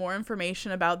give him more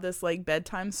information about this like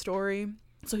bedtime story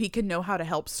so he can know how to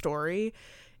help Story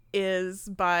is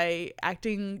by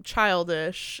acting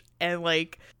childish and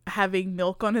like having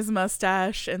milk on his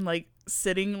mustache and like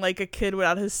sitting like a kid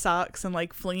without his socks and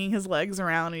like flinging his legs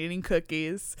around and eating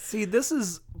cookies. See, this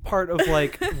is part of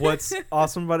like what's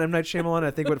awesome about M. Night Shyamalan.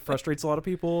 I think what frustrates a lot of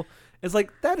people is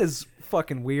like that is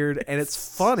fucking weird and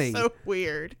it's funny. So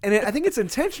weird. And I think it's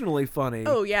intentionally funny.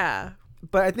 Oh yeah.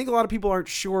 But I think a lot of people aren't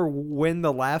sure when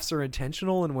the laughs are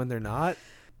intentional and when they're not.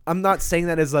 I'm not saying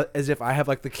that as if I have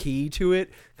like the key to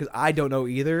it because I don't know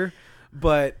either.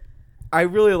 But I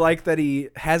really like that he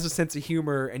has a sense of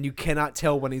humor and you cannot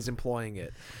tell when he's employing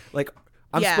it. Like,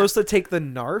 I'm supposed to take the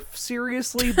narf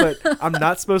seriously, but I'm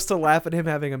not supposed to laugh at him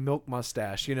having a milk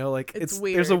mustache, you know? Like, it's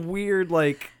weird. There's a weird,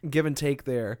 like, give and take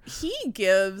there. He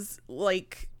gives,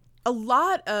 like, a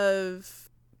lot of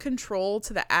control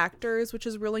to the actors, which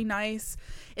is really nice.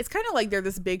 It's kind of like they're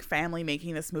this big family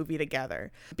making this movie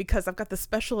together because I've got the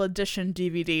special edition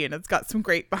DVD and it's got some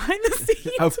great behind the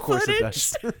scenes of course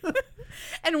footage. It does.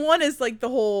 And one is like the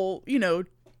whole, you know,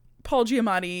 Paul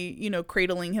Giamatti, you know,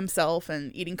 cradling himself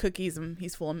and eating cookies and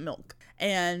he's full of milk.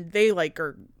 And they like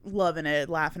are loving it,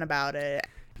 laughing about it.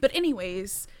 But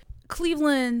anyways,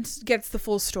 Cleveland gets the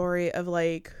full story of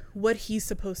like what he's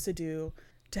supposed to do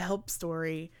to help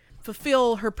Story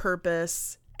fulfill her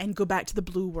purpose and go back to the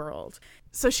Blue World.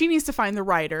 So she needs to find the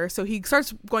writer. So he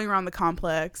starts going around the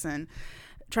complex and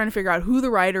trying to figure out who the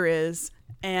writer is.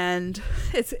 And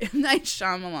it's M. Night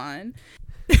Shyamalan.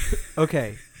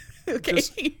 Okay.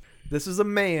 Okay. This is a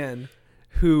man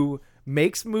who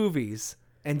makes movies.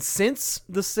 And since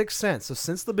The Sixth Sense, so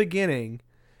since the beginning,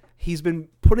 he's been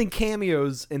putting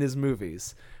cameos in his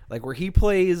movies. Like where he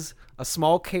plays a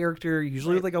small character,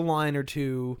 usually with like a line or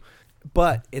two.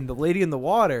 But in The Lady in the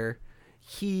Water,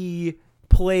 he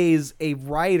plays a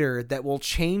writer that will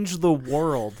change the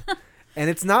world. And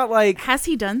it's not like... Has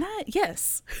he done that?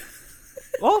 Yes.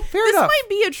 Well, fair enough. This might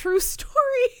be a true story.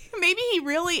 Maybe he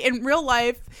really, in real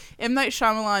life, M. Night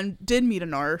Shyamalan did meet a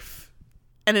narf.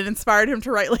 And it inspired him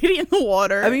to write Lady in the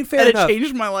Water. I mean, fair enough. And it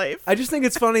changed my life. I just think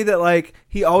it's funny that, like,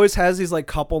 he always has these, like,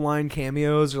 couple line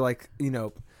cameos or, like, you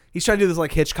know... He's trying to do this,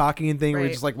 like, Hitchcockian thing where he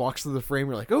just, like, walks through the frame.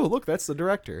 You're like, oh, look, that's the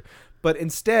director. But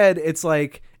instead, it's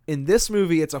like, in this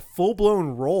movie, it's a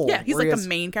full-blown role. Yeah, he's like the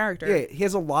main character. Yeah, he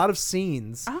has a lot of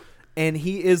scenes. and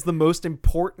he is the most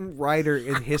important writer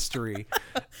in history.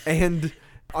 And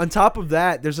on top of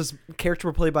that, there's this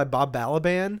character played by Bob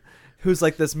Balaban, who's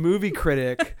like this movie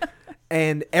critic,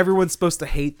 and everyone's supposed to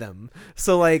hate them.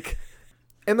 So like,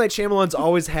 M. Night Shyamalan's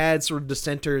always had sort of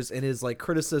dissenters in his like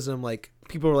criticism. Like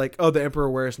people are like, "Oh, the Emperor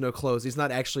wears no clothes. He's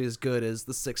not actually as good as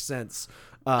The Sixth Sense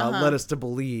led us to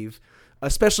believe."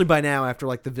 Especially by now, after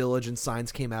like The Village and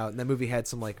Signs came out, and that movie had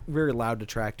some like very loud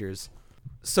detractors.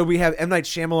 So we have M. Night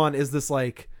Shyamalan is this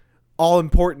like all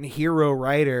important hero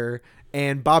writer,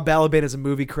 and Bob Balaban is a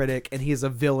movie critic, and he is a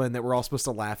villain that we're all supposed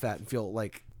to laugh at and feel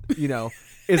like, you know,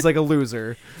 is like a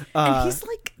loser. And he's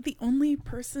like the only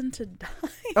person to die.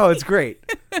 Oh, it's great.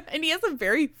 And he has a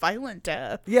very violent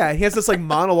death. Yeah, he has this like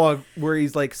monologue where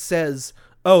he's like says,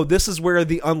 "Oh, this is where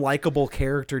the unlikable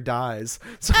character dies."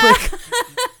 So like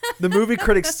the movie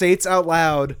critic states out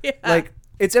loud, like,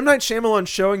 it's M. Night Shyamalan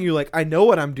showing you, like, I know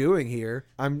what I'm doing here.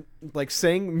 I'm, like,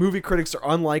 saying movie critics are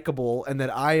unlikable and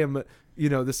that I am, you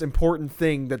know, this important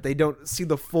thing that they don't see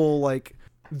the full, like,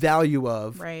 value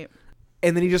of. Right.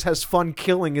 And then he just has fun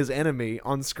killing his enemy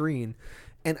on screen.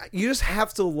 And you just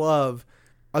have to love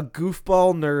a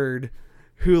goofball nerd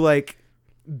who, like,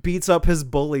 beats up his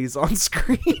bullies on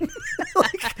screen.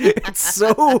 Like, it's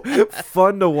so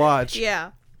fun to watch.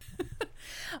 Yeah.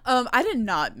 I did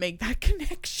not make that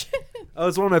connection. Oh,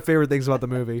 it's one of my favorite things about the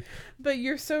movie. But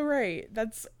you're so right.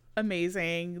 That's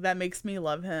amazing. That makes me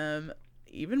love him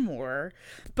even more.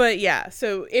 But yeah,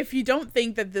 so if you don't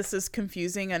think that this is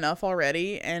confusing enough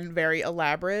already and very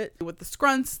elaborate with the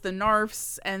scrunts, the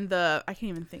narfs, and the, I can't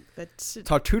even think, the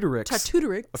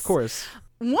Taututerics. Of course.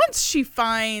 Once she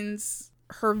finds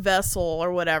her vessel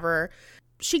or whatever,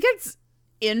 she gets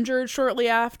injured shortly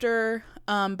after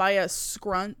by a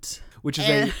scrunt. Which is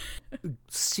a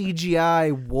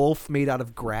CGI wolf made out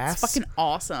of grass. It's fucking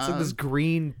awesome. It's like this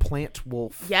green plant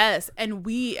wolf. Yes, and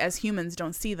we as humans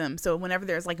don't see them. So whenever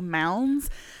there's like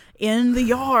mounds in the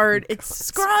yard, it's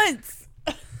scrunts.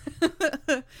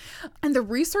 And the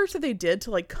research that they did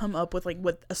to like come up with like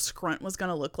what a scrunt was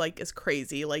gonna look like is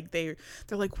crazy. Like they're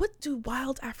like, what do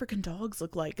wild African dogs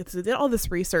look like? So they did all this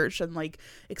research and like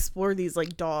explore these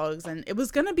like dogs, and it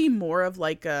was gonna be more of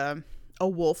like a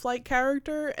wolf-like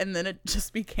character, and then it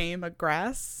just became a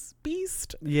grass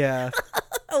beast. Yeah.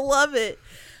 I love it.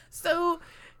 So,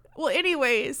 well,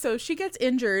 anyway, so she gets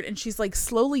injured and she's like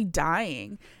slowly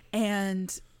dying,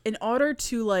 and in order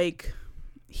to like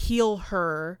heal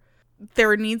her,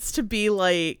 there needs to be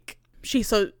like she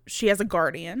has a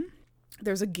guardian,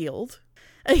 there's a guild,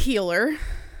 a healer,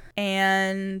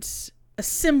 and a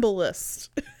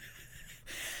symbolist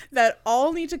that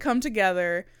all need to come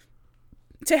together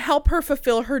to help her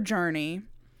fulfill her journey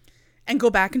and go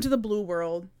back into the blue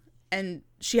world. And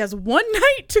she has one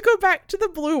night to go back to the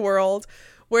blue world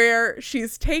where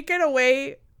she's taken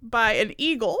away by an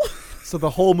eagle. So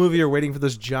the whole movie you're waiting for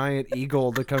this giant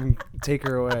eagle to come take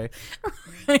her away.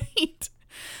 Right.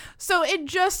 So it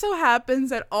just so happens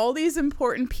that all these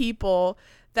important people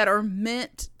that are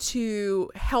meant to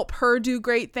help her do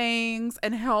great things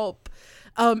and help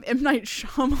M. Night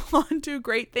Shyamalan do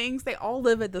great things, they all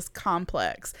live at this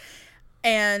complex,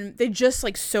 and they just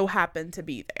like so happen to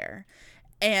be there,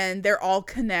 and they're all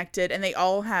connected, and they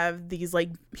all have these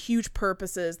like huge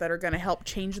purposes that are going to help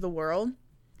change the world.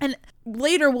 And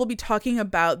later we'll be talking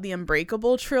about the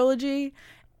Unbreakable trilogy,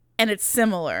 and it's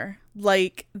similar.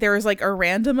 Like there's like a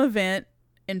random event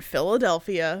in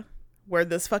Philadelphia where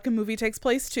this fucking movie takes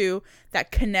place too,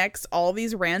 that connects all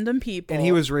these random people. And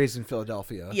he was raised in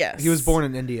Philadelphia. Yes. He was born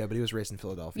in India, but he was raised in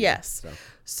Philadelphia. Yes.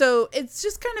 So it's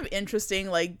just kind of interesting.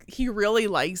 Like, he really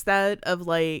likes that of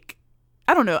like,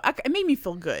 I don't know, it made me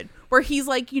feel good. Where he's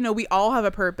like, you know, we all have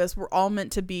a purpose. We're all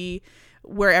meant to be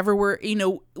wherever we're, you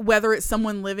know, whether it's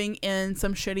someone living in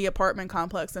some shitty apartment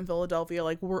complex in Philadelphia,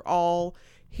 like we're all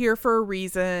here for a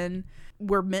reason.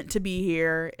 We're meant to be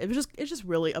here. It's just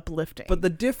really uplifting. But the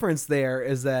difference there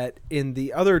is that in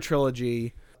the other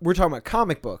trilogy, we're talking about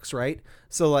comic books, right?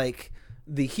 So like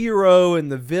the hero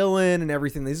and the villain and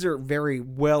everything, these are very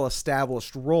well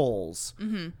established roles.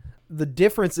 Mm-hmm. The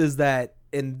difference is that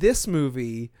in this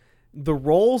movie, the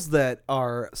roles that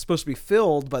are supposed to be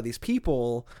filled by these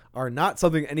people are not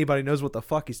something anybody knows what the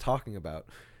fuck he's talking about.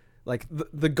 Like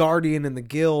the Guardian and the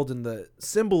Guild and the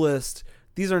Symbolist,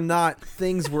 these are not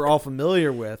things we're all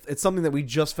familiar with. It's something that we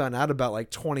just found out about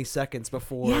like 20 seconds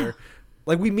before. Yeah.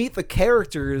 Like we meet the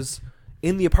characters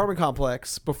in the apartment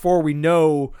complex before we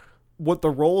know what the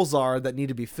roles are that need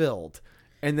to be filled.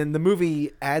 And then the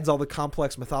movie adds all the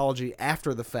complex mythology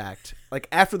after the fact. Like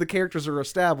after the characters are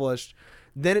established,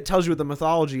 then it tells you what the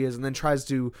mythology is and then tries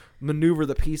to maneuver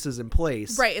the pieces in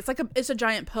place. Right. It's like it's a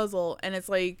giant puzzle, and it's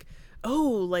like, oh,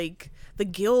 like the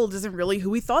guild isn't really who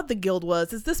we thought the guild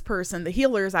was. It's this person. The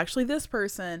healer is actually this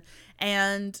person.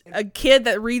 And a kid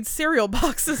that reads cereal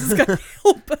boxes is going to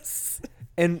help us.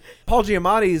 And Paul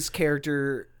Giamatti's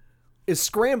character is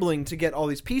scrambling to get all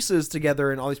these pieces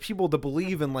together and all these people to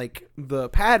believe in like the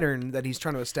pattern that he's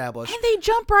trying to establish. And they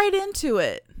jump right into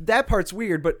it. That part's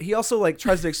weird, but he also like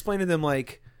tries to explain to them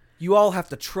like, you all have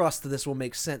to trust that this will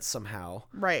make sense somehow.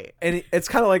 Right. And it's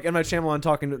kind of like M. Night Shyamalan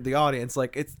talking to the audience,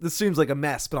 like this seems like a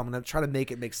mess, but I'm going to try to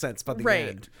make it make sense by the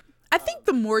end. I think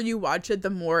the more you watch it, the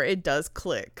more it does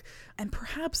click. And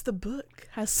perhaps the book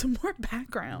has some more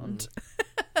background.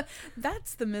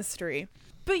 That's the mystery.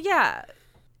 But yeah,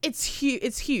 it's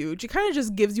huge. It kind of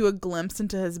just gives you a glimpse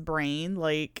into his brain.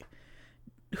 Like,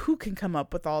 who can come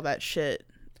up with all that shit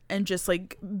and just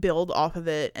like build off of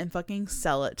it and fucking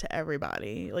sell it to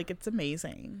everybody? Like, it's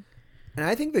amazing. And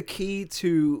I think the key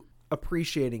to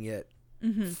appreciating it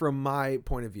from my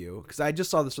point of view, because I just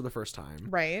saw this for the first time.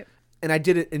 Right. And I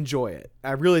didn't enjoy it.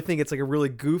 I really think it's like a really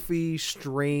goofy,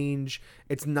 strange,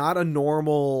 it's not a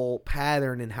normal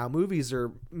pattern in how movies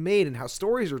are made and how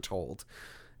stories are told.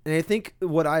 And I think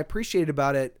what I appreciated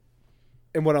about it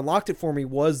and what unlocked it for me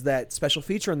was that special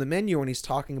feature on the menu when he's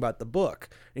talking about the book.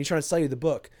 And he's trying to sell you the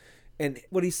book. And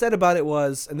what he said about it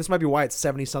was, and this might be why it's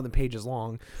 70-something pages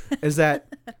long, is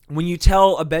that when you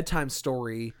tell a bedtime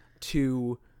story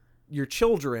to your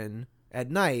children at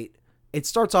night, it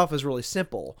starts off as really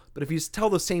simple. But if you tell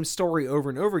the same story over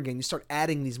and over again, you start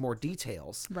adding these more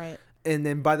details. Right. And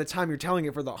then by the time you're telling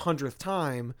it for the 100th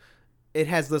time, it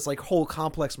has this like whole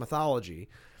complex mythology,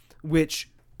 which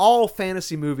all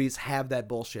fantasy movies have that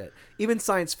bullshit. Even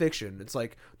science fiction. It's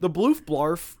like the Bloof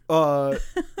Blarf,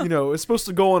 is supposed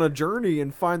to go on a journey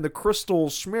and find the crystal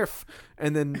Schmiff.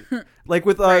 And then like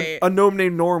with a gnome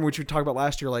named Norm, which we talked about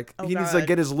last year, like he needs to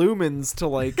get his lumens to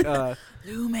like,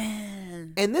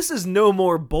 lumen. And this is no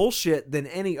more bullshit than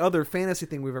any other fantasy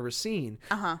thing we've ever seen.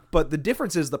 But the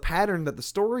difference is the pattern that the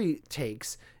story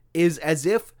takes is as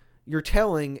if you're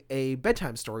telling a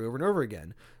bedtime story over and over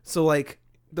again. So like,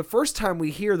 the first time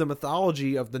we hear the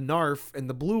mythology of the Narf and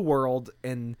the Blue World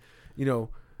and,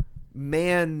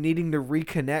 man needing to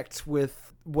reconnect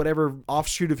with whatever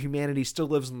offshoot of humanity still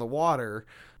lives in the water,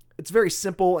 it's very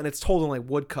simple and it's told in like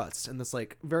woodcuts and this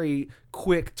like very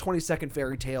quick 20-second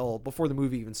fairy tale before the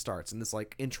movie even starts in this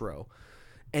like intro.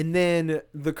 And then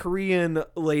the Korean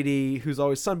lady who's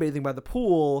always sunbathing by the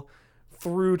pool,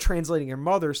 through translating her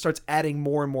mother, starts adding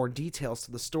more and more details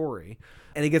to the story.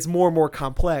 And it gets more and more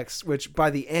complex, which by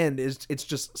the end it's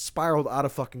just spiraled out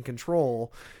of fucking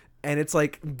control. And it's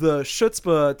like the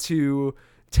chutzpah to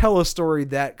tell a story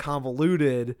that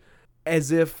convoluted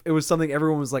as if it was something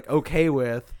everyone was like okay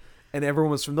with and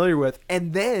everyone was familiar with.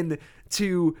 And then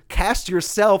to cast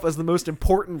yourself as the most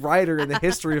important writer in the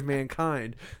history of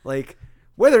mankind. Like,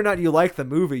 whether or not you like the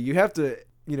movie, you have to,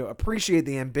 appreciate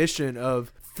the ambition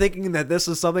of thinking that this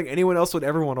is something anyone else would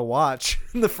ever want to watch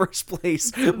in the first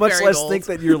place, much less bold. Think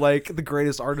that you're like the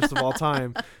greatest artist of all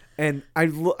time. And I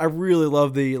really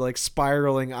love the like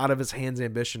spiraling out of his hands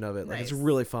ambition of it. Like, nice. It's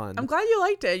really fun. I'm glad you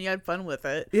liked it and you had fun with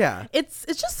it. Yeah. It's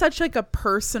just such like a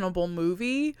personable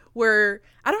movie where,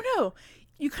 I don't know,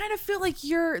 you kind of feel like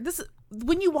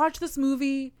when you watch this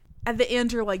movie at the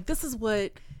end, you're like, this is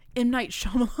what M. Night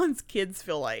Shyamalan's kids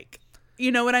feel like.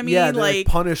 You know what I mean? Yeah, they're like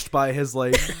punished by his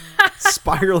like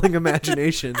spiraling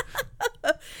imagination.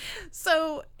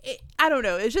 So I don't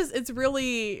know. It's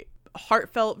really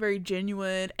heartfelt, very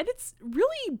genuine, and it's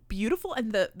really beautiful.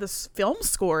 And the film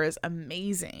score is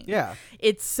amazing. Yeah,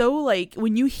 it's so like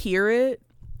when you hear it,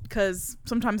 because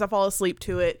sometimes I fall asleep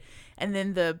to it, and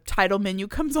then the title menu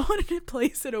comes on and it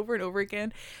plays it over and over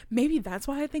again. Maybe that's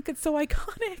why I think it's so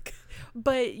iconic.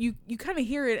 But you kind of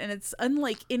hear it, and it's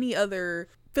unlike any other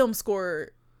film score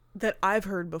that I've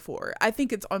heard before. I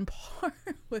think it's on par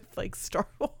with like Star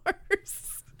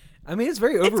Wars. I mean, it's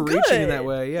very overreaching in that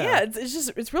way. Yeah,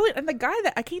 it's really, and the guy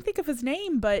that I can't think of his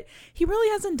name, but he really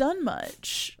hasn't done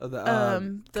much.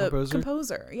 The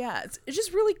composer. Yeah, it's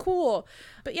just really cool.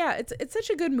 But yeah, it's such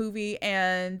a good movie,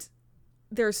 and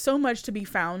there's so much to be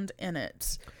found in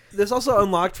it. This also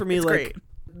unlocked for me it's like great.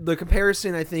 The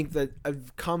comparison I think that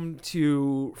I've come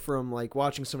to from like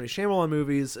watching so many Shyamalan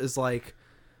movies is like,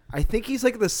 I think he's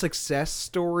like the success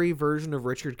story version of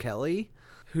Richard Kelly,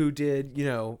 who did,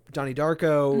 Donnie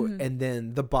Darko and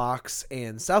then The Box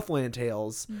and Southland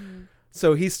Tales. Mm-hmm.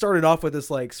 So he started off with this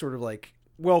like sort of like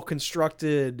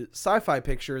well-constructed sci-fi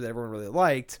picture that everyone really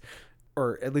liked,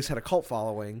 or at least had a cult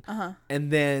following.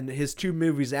 And then his two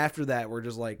movies after that were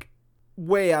just like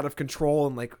way out of control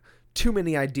and like too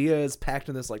many ideas packed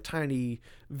in this like tiny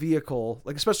vehicle.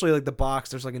 Like especially like The Box,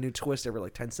 there's like a new twist every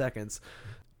like 10 seconds.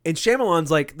 And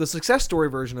Shyamalan's like the success story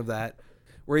version of that,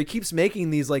 where he keeps making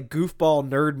these like goofball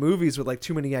nerd movies with like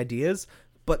too many ideas,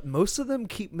 but most of them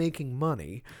keep making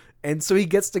money. And so he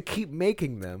gets to keep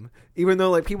making them, even though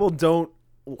like people don't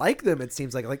like them. It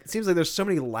seems like there's so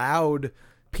many loud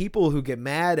people who get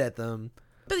mad at them.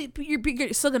 But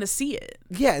you're still going to see it.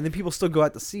 Yeah, and then people still go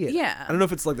out to see it. Yeah. I don't know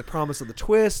if it's like the promise of the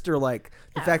twist or like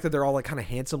the fact that they're all like kind of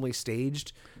handsomely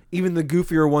staged. Even the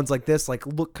goofier ones like this like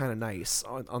look kind of nice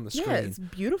on the screen. Yeah, it's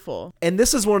beautiful. And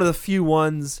this is one of the few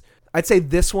ones, I'd say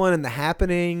this one and The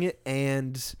Happening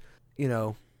and, you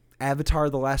know, Avatar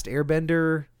The Last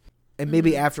Airbender and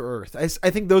maybe After Earth. I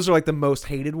think those are like the most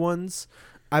hated ones.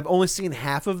 I've only seen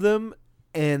half of them,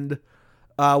 and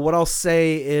what I'll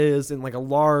say is, in like a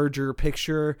larger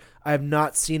picture, I have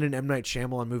not seen an M. Night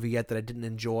Shyamalan movie yet that I didn't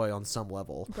enjoy on some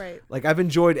level. Right. Like, I've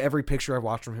enjoyed every picture I've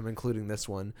watched from him, including this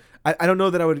one. I don't know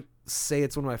that I would say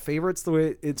it's one of my favorites the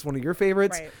way it's one of your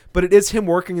favorites, right. But it is him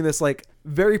working in this like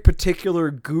very particular,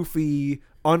 goofy,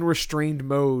 unrestrained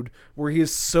mode where he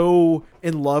is so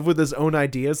in love with his own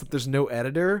ideas that there's no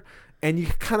editor, and you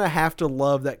kind of have to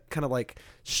love that kind of like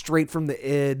straight from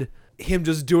the id, him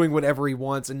just doing whatever he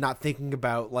wants and not thinking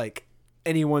about like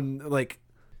anyone. Like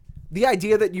the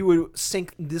idea that you would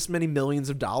sink this many millions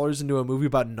of dollars into a movie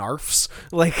about narfs,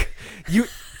 like you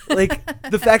like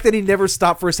the fact that he never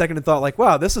stopped for a second and thought like,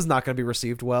 wow, this is not going to be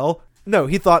received well. No,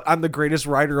 he thought, I'm the greatest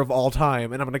writer of all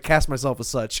time and I'm going to cast myself as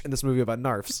such in this movie about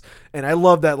narfs. And I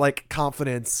love that like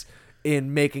confidence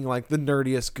in making like the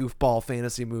nerdiest goofball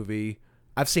fantasy movie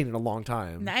I've seen in a long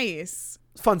time. Nice.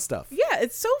 Fun stuff. Yeah,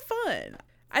 it's so fun.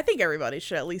 I think everybody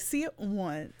should at least see it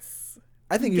once.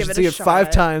 I think you should see it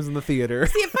 5 times in the theater.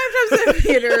 See it 5 times in the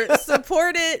theater.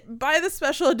 Support it. Buy the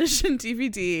special edition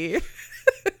DVD.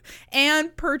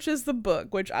 And purchase the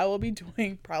book, which I will be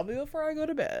doing probably before I go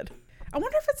to bed. I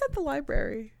wonder if it's at the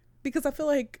library, because I feel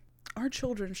like our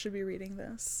children should be reading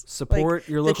this. Support like,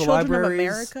 your local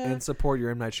libraries and support your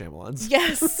M. Night Shyamalans.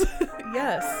 Yes.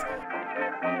 Yes.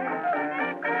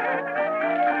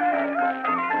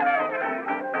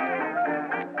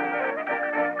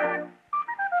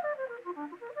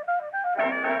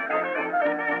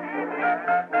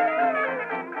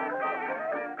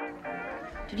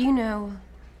 Did you know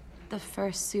the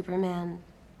first Superman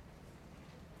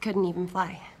couldn't even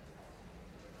fly?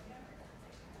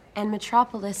 And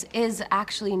Metropolis is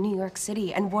actually New York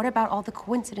City. And what about all the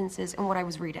coincidences in what I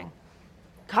was reading?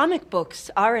 Comic books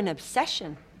are an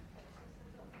obsession.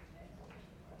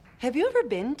 Have you ever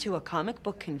been to a comic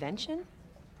book convention?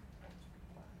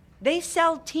 They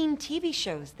sell teen TV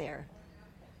shows there.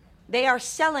 They are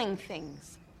selling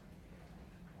things.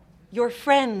 Your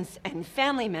friends and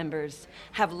family members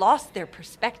have lost their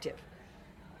perspective.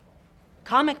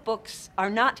 Comic books are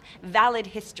not valid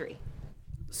history.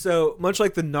 So, much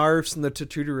like the Narfs and the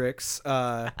Tututuriks,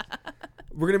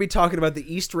 we're going to be talking about the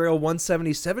Eastrail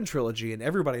 177 trilogy, and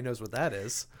everybody knows what that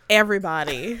is.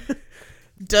 Everybody.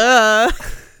 Duh.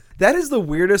 That is the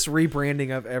weirdest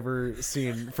rebranding I've ever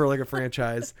seen for like a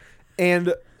franchise.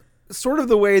 And sort of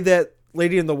the way that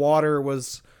Lady in the Water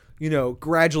was, you know,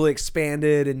 gradually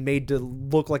expanded and made to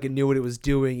look like it knew what it was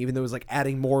doing, even though it was like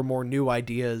adding more and more new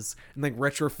ideas and like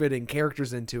retrofitting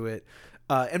characters into it.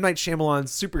 M. Night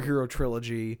Shyamalan's superhero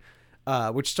trilogy,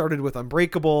 which started with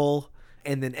Unbreakable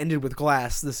and then ended with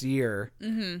Glass this year,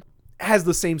 has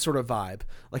the same sort of vibe.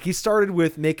 Like he started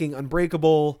with making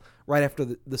Unbreakable right after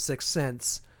the Sixth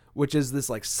Sense, which is this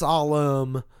like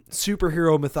solemn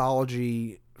superhero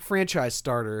mythology franchise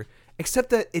starter,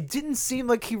 except that it didn't seem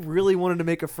like he really wanted to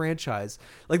make a franchise.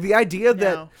 Like the idea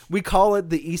that we call it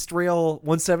the Eastrail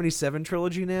 177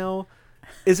 trilogy now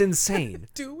is insane.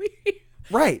 Do we?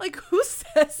 Right. Like, who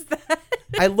says that?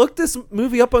 I looked this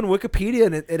movie up on Wikipedia,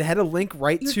 and it had a link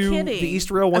right You're to kidding. the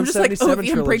Eastrail 177 I'm just like,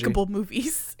 trilogy. the Unbreakable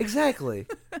movies. Exactly.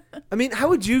 I mean, how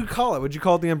would you call it? Would you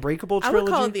call it the Unbreakable trilogy? I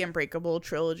would call it the Unbreakable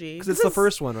trilogy. Because it's the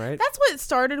first one, right? That's what it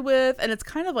started with, and it's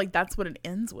kind of like that's what it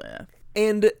ends with.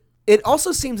 And it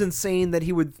also seems insane that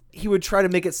he would try to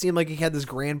make it seem like he had this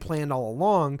grand plan all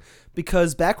along,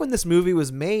 because back when this movie was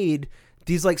made,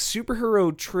 these like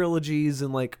superhero trilogies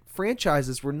and like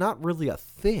franchises were not really a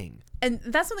thing. And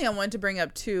that's something I wanted to bring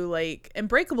up too. Like,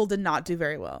 Unbreakable did not do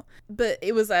very well, but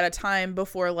it was at a time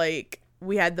before like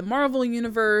we had the Marvel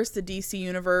universe, the DC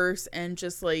universe, and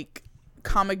just like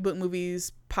comic book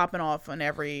movies popping off on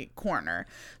every corner.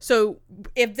 So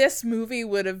if this movie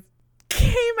would have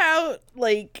came out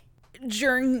like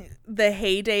during the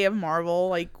heyday of Marvel,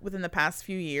 like within the past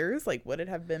few years, like would it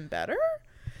have been better?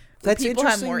 That's people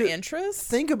interesting have more to interest.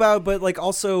 think about, but like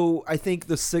also I think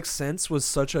The Sixth Sense was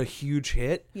such a huge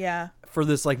hit. Yeah. For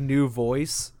this like new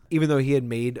voice, even though he had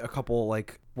made a couple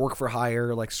like work for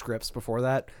hire like scripts before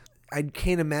that. I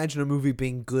can't imagine a movie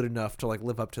being good enough to like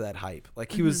live up to that hype.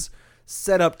 Like he was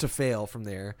set up to fail from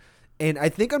there. And I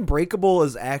think Unbreakable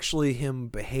is actually him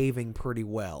behaving pretty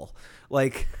well.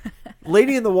 Like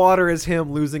Lady in the Water is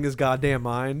him losing his goddamn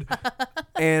mind.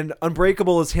 And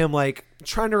Unbreakable is him like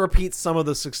trying to repeat some of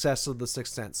the success of The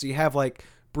Sixth Sense. So you have like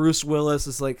Bruce Willis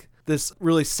is like this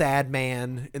really sad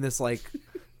man in this like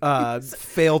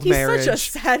failed marriage. He's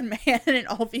such a sad man in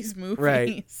all these movies.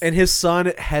 Right. And his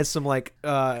son has some like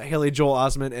Haley Joel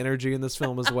Osment energy in this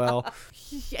film as well.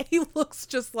 Yeah, he looks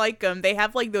just like him. They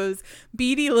have like those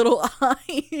beady little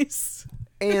eyes.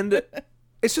 And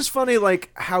it's just funny like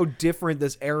how different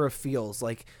this era feels.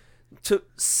 Like to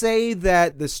say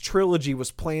that this trilogy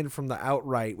was planned from the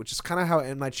outright, which is kind of how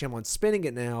M. Night Shyamalan's spinning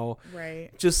it now,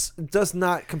 right, just does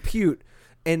not compute.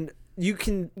 And you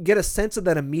can get a sense of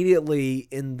that immediately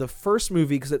in the first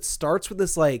movie because it starts with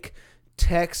this like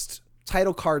text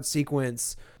title card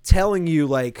sequence telling you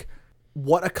like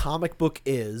what a comic book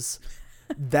is,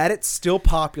 that it's still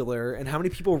popular, and how many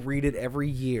people read it every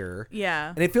year. Yeah.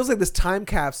 And it feels like this time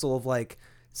capsule of like,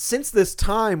 since this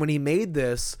time when he made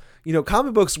this, you know,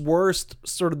 comic books were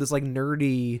sort of this like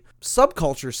nerdy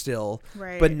subculture still.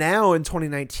 Right. But now in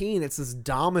 2019, it's this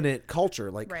dominant culture.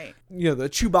 Like, right, you know, the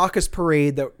Chewbacca's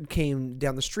parade that came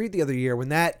down the street the other year, when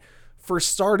that first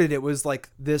started, it was like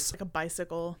this, like a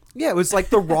bicycle. Yeah, it was like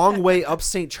the wrong way up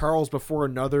St. Charles before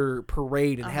another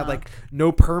parade, and had like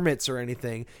no permits or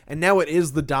anything. And now it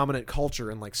is the dominant culture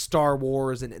in like Star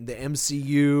Wars and the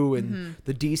MCU and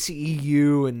the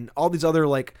DCEU and all these other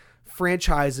like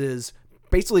franchises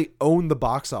basically own the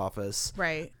box office.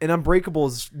 Right. And Unbreakable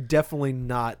is definitely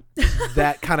not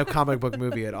that kind of comic book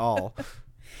movie at all.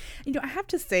 You know, I have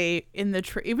to say, in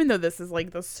the even though this is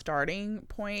like the starting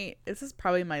point, this is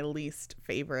probably my least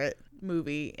favorite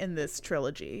movie in this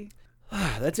trilogy.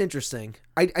 That's interesting.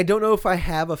 I don't know if I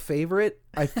have a favorite.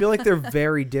 I feel like they're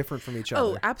very different from each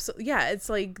other. Oh, absolutely. Yeah, it's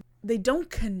like they don't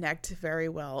connect very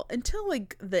well until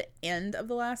like the end of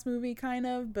the last movie, kind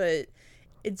of, but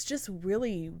it's just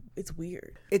really, it's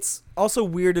weird. It's also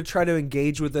weird to try to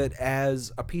engage with it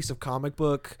as a piece of comic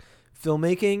book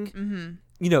filmmaking. Mm-hmm.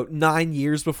 You know, 9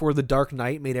 years before The Dark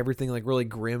Knight made everything like really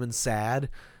grim and sad,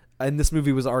 and this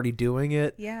movie was already doing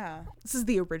it. Yeah, this is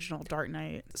the original Dark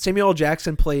Knight. Samuel L.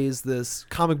 Jackson plays this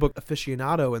comic book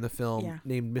aficionado in the film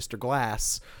named Mr.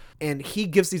 Glass, and he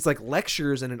gives these like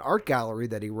lectures in an art gallery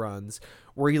that he runs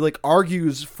where he like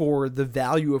argues for the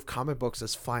value of comic books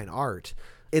as fine art.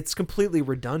 It's completely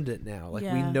redundant now.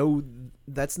 Like we know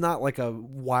that's not like a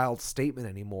wild statement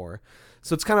anymore.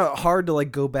 So it's kind of hard to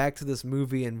like go back to this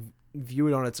movie and view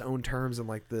it on its own terms in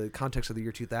like the context of the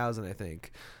year 2000, I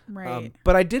think. Right.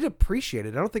 But I did appreciate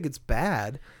it. I don't think it's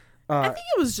bad. I think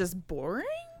it was just boring.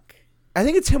 I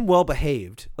think it's him well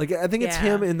behaved. Like I think it's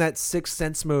him in that Sixth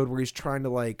Sense mode where he's trying to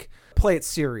like play it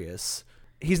serious.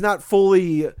 He's not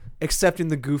fully accepting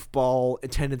the goofball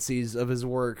tendencies of his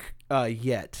work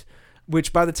yet.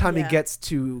 Which by the time he gets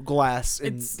to Glass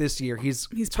in this year, he's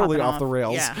totally off the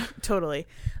rails. Yeah, totally.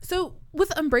 So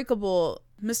with Unbreakable,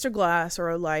 Mr. Glass, or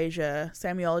Elijah,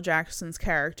 Samuel L. Jackson's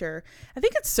character, I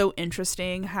think it's so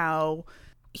interesting how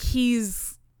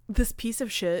he's this piece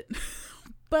of shit,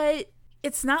 but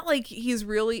it's not like he's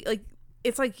really like,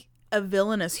 it's like a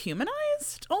villain is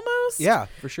humanized almost. Yeah,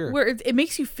 for sure. Where it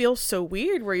makes you feel so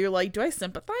weird where you're like, do I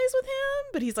sympathize with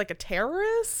him? But he's like a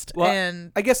terrorist. Well,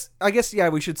 and I guess yeah,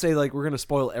 we should say like we're going to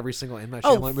spoil every single M. Night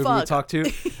Shyamalan movie we talk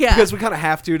to. Yeah. Because we kind of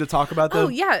have to talk about them. Oh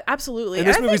yeah, absolutely. And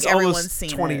this movie's almost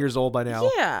 20 years old by now.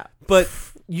 Yeah. But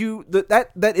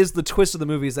that is the twist of the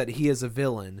movie, is that he is a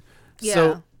villain. Yeah.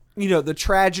 So, you know, the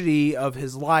tragedy of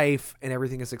his life and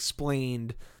everything is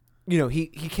explained. You know, he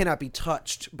cannot be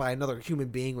touched by another human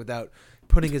being without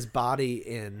putting his body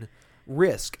in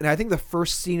risk. And I think the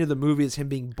first scene of the movie is him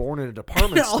being born in a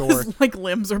department all store. his, like,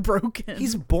 limbs are broken.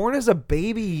 He's born as a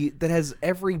baby that has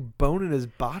every bone in his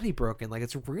body broken. Like,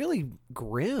 it's really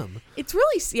grim. It's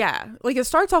really, like, it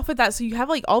starts off with that, so you have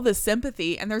like all this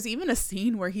sympathy, and there's even a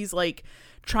scene where he's like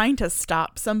trying to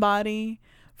stop somebody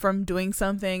from doing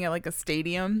something at like a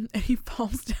stadium, and he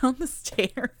falls down the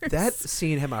stairs. That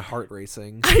scene had my heart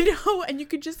racing. I know, and you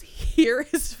could just hear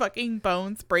his fucking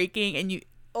bones breaking, and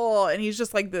and he's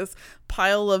just like this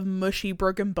pile of mushy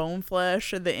broken bone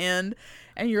flesh at the end,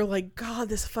 and you're like, God,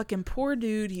 this fucking poor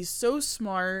dude, he's so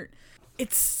smart.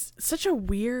 It's such a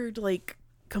weird, like,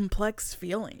 complex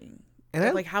feeling.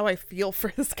 And like how I feel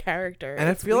for this character. And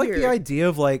it's I feel weird. Like the idea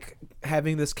of like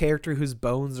having this character whose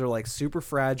bones are like super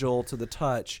fragile to the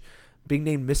touch, being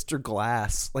named Mr.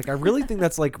 Glass. Like, I really think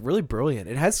that's like really brilliant.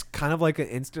 It has kind of like an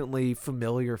instantly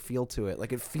familiar feel to it.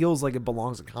 Like, it feels like it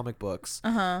belongs in comic books.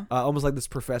 Almost like this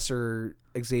Professor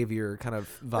Xavier kind of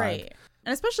vibe. Right.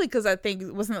 And especially because I think,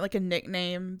 wasn't it like a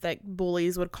nickname that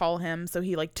bullies would call him? So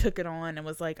he like took it on and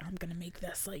was like, I'm going to make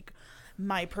this like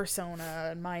my persona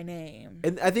and my name.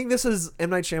 And I think this is M.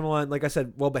 Night Shyamalan, like I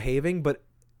said, well behaving, but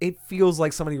it feels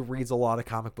like somebody who reads a lot of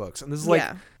comic books. And this is like,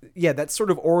 yeah, that sort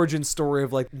of origin story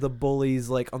of like the bullies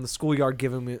like on the schoolyard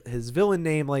give him his villain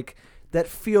name. Like, that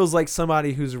feels like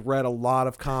somebody who's read a lot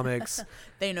of comics.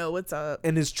 They know what's up.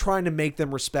 And is trying to make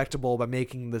them respectable by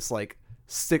making this like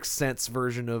Sixth Sense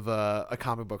version of a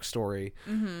comic book story.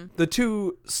 The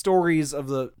two stories of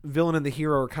the villain and the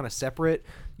hero are kind of separate.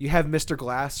 You have Mr.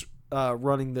 Glass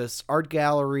running this art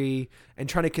gallery and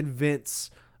trying to convince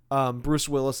Bruce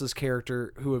Willis's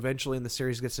character, who eventually in the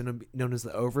series gets known as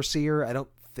the Overseer. I don't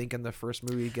think in the first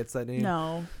movie he gets that name.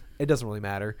 No. It doesn't really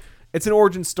matter. It's an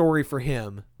origin story for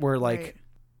him where like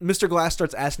Mr. Glass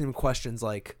starts asking him questions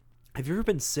like, have you ever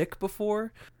been sick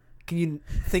before? Can you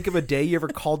think of a day you ever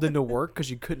called into work because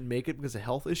you couldn't make it because of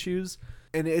health issues?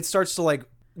 And it starts to like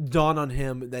dawn on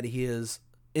him that he is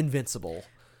invincible.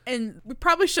 And we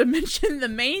probably should mention the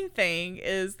main thing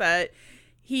is that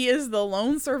he is the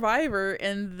lone survivor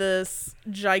in this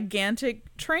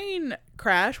gigantic train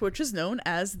crash, which is known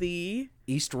as the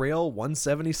Eastrail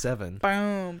 177.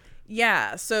 Boom.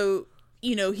 Yeah. So,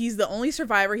 you know, he's the only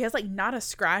survivor. He has like not a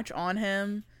scratch on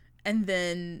him. And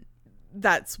then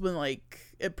that's when like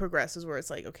it progresses where it's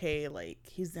like, okay, like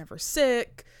he's never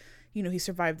sick. You know, he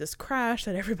survived this crash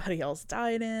that everybody else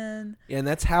died in. Yeah, and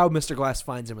that's how Mr. Glass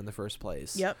finds him in the first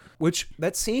place. Yep. Which,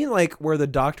 that scene, like, where the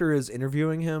doctor is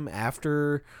interviewing him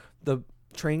after the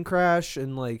train crash,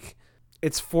 and, like,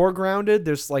 it's foregrounded.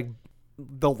 There's, like,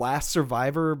 the last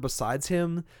survivor besides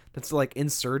him that's, like, in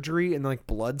surgery, and, like,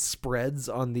 blood spreads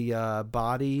on the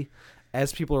body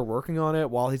as people are working on it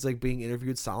while he's, like, being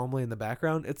interviewed solemnly in the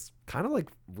background. It's kind of, like,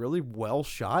 really well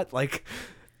shot. Like,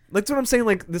 that's what I'm saying.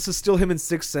 Like, this is still him in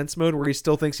Sixth Sense mode where he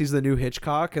still thinks he's the new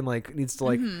Hitchcock and like needs to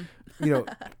like, you know,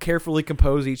 carefully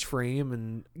compose each frame.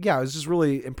 And yeah, I was just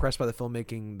really impressed by the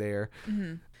filmmaking there. I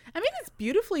mean, it's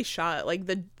beautifully shot. Like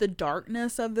the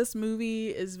darkness of this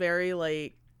movie is very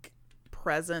like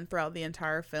present throughout the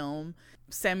entire film.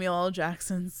 Samuel L.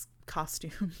 Jackson's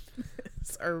costumes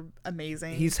are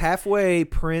amazing. He's halfway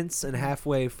Prince and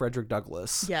halfway Frederick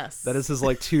Douglass. Yes. That is his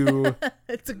like two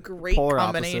it's a great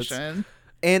combination. Opposites.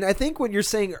 And I think what you're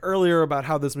saying earlier about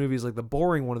how this movie is like the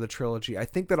boring one of the trilogy, I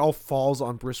think that all falls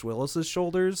on Bruce Willis's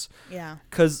shoulders. Yeah.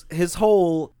 Because his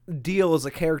whole deal as a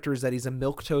character is that he's a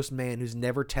milquetoast man who's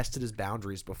never tested his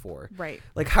boundaries before. Right.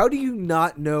 Like, how do you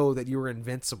not know that you were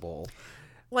invincible?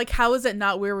 Like, how is it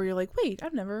not weird where you're like, wait,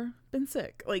 I've never been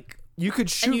sick? Like, you could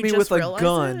shoot me with a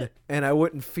gun and I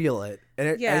wouldn't feel it.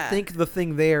 And I think the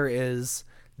thing there is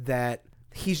that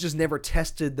he's just never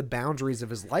tested the boundaries of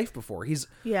his life before. You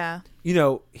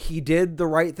know, he did the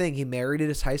right thing. He married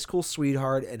his high school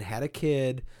sweetheart and had a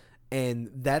kid, and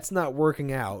that's not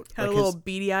working out. Had like a little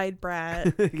beady-eyed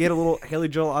brat. He had a little Haley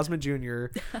Joel Osment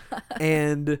Jr.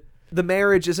 And the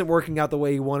marriage isn't working out the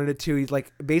way he wanted it to. He's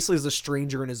like basically is a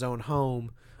stranger in his own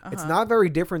home. It's not very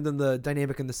different than the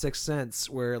dynamic in The Sixth Sense,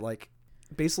 where like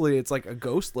basically it's like a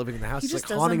ghost living in the house. He's like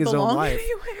haunting his own life.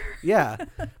 Anywhere.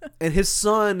 Yeah. And his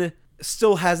son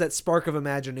still has that spark of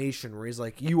imagination where he's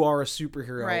like, you are a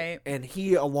superhero. Right. And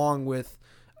he, along with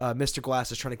Mr.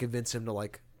 Glass, is trying to convince him to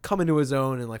like come into his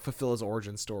own and like fulfill his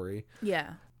origin story.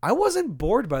 Yeah. I wasn't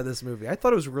bored by this movie. I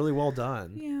thought it was really well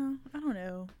done. Yeah. I don't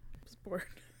know. I was bored.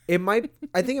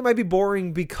 I think it might be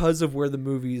boring because of where the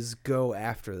movies go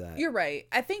after that. You're right.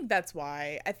 I think that's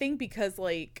why. I think because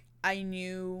like I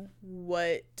knew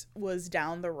what was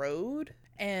down the road.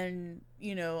 And,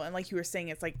 you know, and like you were saying,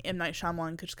 it's like M. Night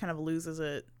Shyamalan just kind of loses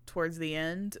it towards the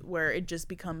end where it just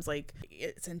becomes like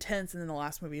it's intense. And then the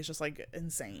last movie is just like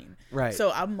insane. Right.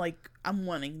 So I'm like, I'm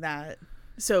wanting that.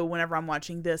 So whenever I'm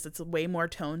watching this, it's way more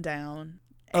toned down.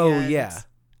 Oh, yeah.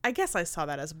 I guess I saw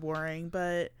that as boring,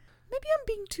 but maybe I'm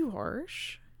being too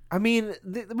harsh. I mean,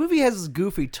 the movie has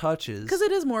goofy touches. Because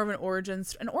it is more of an origin.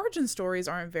 And origin stories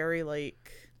aren't very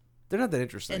like... They're not that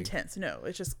interesting. Intense. No,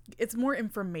 it's more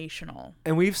informational.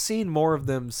 And we've seen more of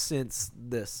them since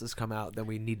this has come out than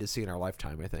we need to see in our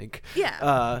lifetime, I think.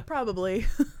 Yeah, probably.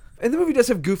 And the movie does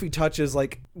have goofy touches,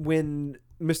 like when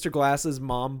Mr. Glass's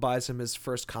mom buys him his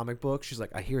first comic book, she's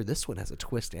like, I hear this one has a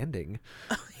twist ending.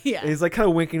 Yeah. And he's like kind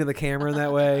of winking to the camera in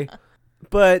that way.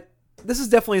 But this is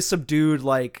definitely a subdued,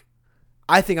 like,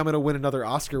 I think I'm going to win another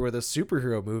Oscar with a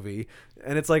superhero movie.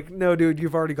 And it's like, no, dude,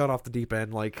 you've already gone off the deep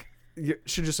end. Like, you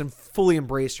should just fully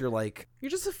embrace your like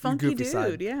you're just a funky dude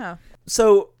side. Yeah.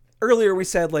 So earlier we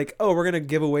said like, oh, we're gonna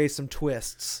give away some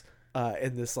twists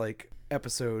in this like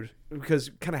episode because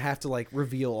you kind of have to like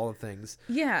reveal all the things.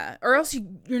 Yeah, or else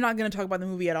you're not gonna talk about the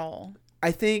movie at all.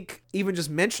 I think even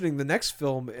just mentioning the next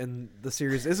film in the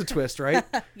series is a twist, right?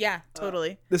 Yeah,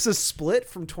 totally. This is Split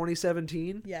from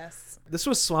 2017. Yes. This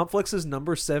was Swampflix's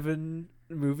number 7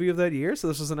 movie of that year, so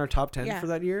this was in our top 10 for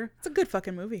that year. It's a good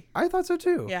fucking movie. I thought so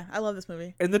too. Yeah, I love this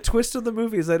movie. And the twist of the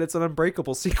movie is that it's an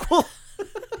Unbreakable sequel.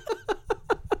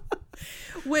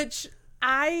 Which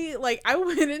I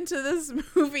went into this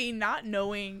movie not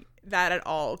knowing that at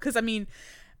all. Because, I mean,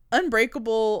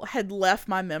 Unbreakable had left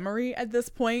my memory at this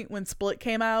point when Split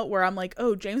came out, where I'm like,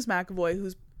 oh, James McAvoy,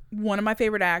 who's one of my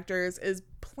favorite actors, is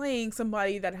playing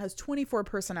somebody that has 24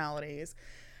 personalities.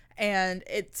 And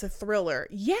it's a thriller.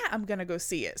 Yeah, I'm going to go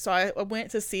see it. So I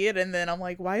went to see it, and then I'm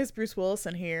like, why is Bruce Willis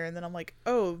in here? And then I'm like,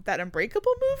 oh, that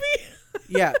Unbreakable movie?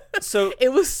 Yeah, so... It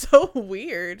was so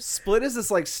weird. Split is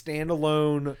this, like,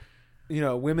 standalone,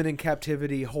 women in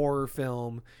captivity horror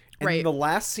film. And the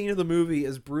last scene of the movie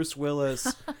is Bruce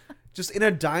Willis just in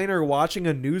a diner watching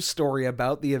a news story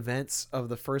about the events of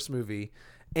the first movie.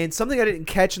 And something I didn't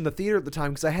catch in the theater at the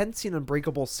time, because I hadn't seen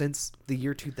Unbreakable since the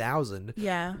year 2000,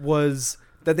 was...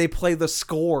 that they play the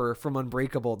score from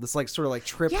Unbreakable, this like sort of like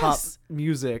trip hop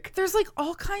music. There's like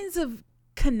all kinds of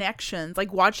connections,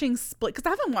 like watching Split, because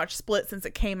I haven't watched Split since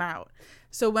it came out.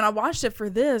 So when I watched it for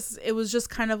this, it was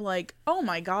just kind of like, oh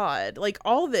my God, like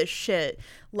all this shit.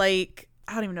 Like,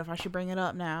 I don't even know if I should bring it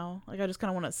up now. Like, I just kind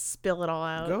of want to spill it all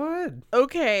out. Go ahead.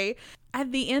 Okay.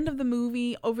 At the end of the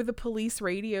movie, over the police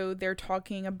radio, they're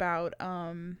talking about,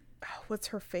 what's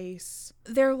her face?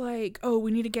 They're like, oh,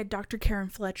 we need to get Dr. Karen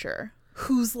Fletcher,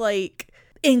 who's like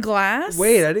in Glass.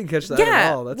 Wait, I didn't catch that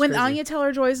at all. That's when crazy. Anya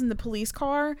Taylor-Joy's in the police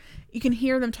car, you can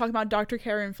hear them talking about Dr.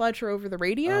 Karen Fletcher over the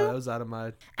radio. That was out of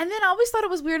my... And then I always thought it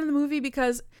was weird in the movie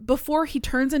because before he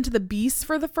turns into the Beast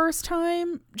for the first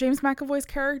time, James McAvoy's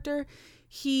character,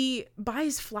 he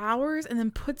buys flowers and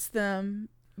then puts them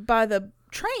by the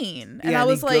train. And I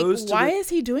was like, why is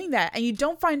he doing that? And you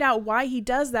don't find out why he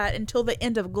does that until the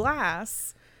end of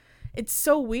Glass. It's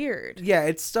so weird. Yeah,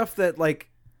 it's stuff that like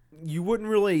you wouldn't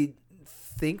really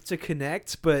think to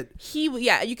connect, but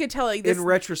you could tell like this in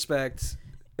retrospect,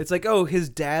 it's like, oh, his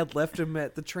dad left him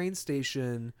at the train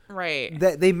station. Right.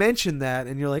 That they mentioned that,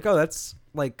 and you're like, oh, that's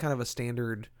like kind of a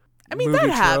standard. I mean, movie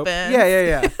that trope. happens.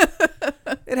 Yeah.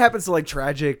 It happens to like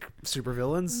tragic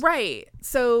supervillains. Right.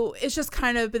 So it's just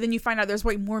kind of, but then you find out there's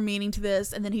like more meaning to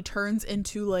this, and then he turns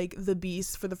into like the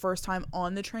Beast for the first time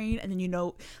on the train, and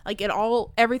then like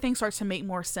everything starts to make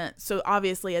more sense. So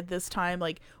obviously at this time,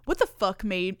 like, what the fuck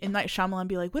made M. Night Shyamalan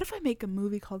be like, what if I make a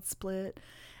movie called Split,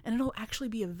 and it'll actually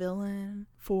be a villain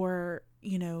for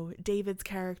David's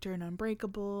character in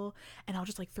Unbreakable, and I'll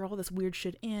just like throw all this weird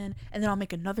shit in, and then I'll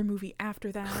make another movie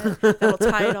after that that'll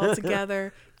tie it all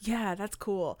together. Yeah, that's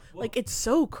cool. Like, it's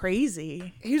so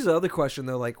crazy. Here's the other question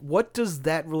though, like, what does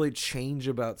that really change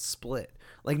about Split?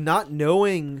 Like, not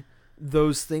knowing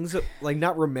those things, like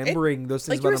not remembering those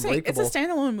things about Unbreakable. It's a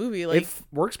standalone movie. Like, it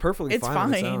works perfectly fine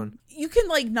on its own. You can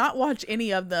like not watch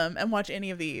any of them and watch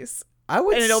any of these. I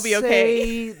would and it'll be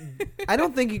okay. I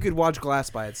don't think you could watch Glass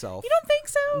by itself. You don't think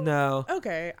so? No.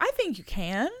 Okay. I think you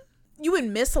can. You would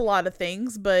miss a lot of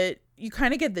things, but you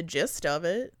kind of get the gist of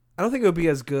it. I don't think it would be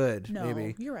as good, no,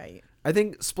 maybe. You're right. I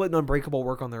think Split and Unbreakable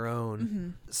work on their own. Mm-hmm.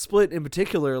 Split in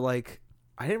particular, like,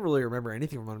 I didn't really remember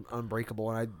anything from Unbreakable,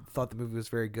 and I thought the movie was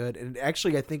very good. And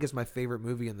actually, I think is my favorite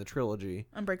movie in the trilogy.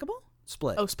 Unbreakable?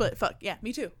 Split. Oh, Split. Fuck. Yeah,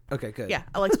 me too. Okay, good. Yeah,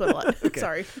 I like Split a lot.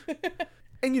 Sorry.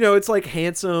 And, it's like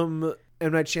handsome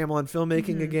M. Night Shyamalan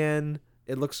filmmaking again.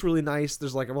 It looks really nice.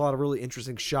 There's like a lot of really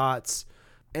interesting shots.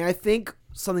 And I think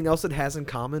something else it has in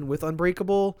common with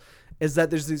Unbreakable is that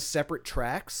there's these separate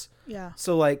tracks. Yeah.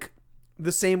 So like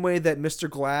the same way that Mr.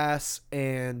 Glass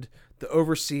and The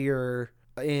Overseer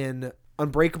in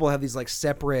Unbreakable have these like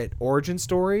separate origin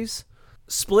stories,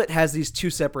 Split has these two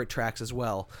separate tracks as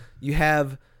well. You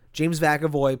have James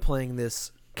McAvoy playing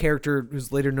this character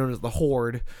who's later known as the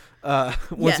Horde.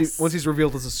 Once he's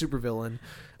revealed as a supervillain,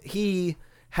 he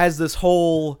has this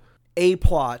whole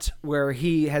plot where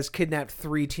he has kidnapped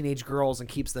 3 teenage girls and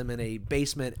keeps them in a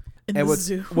basement at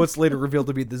what's later revealed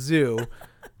to be the zoo.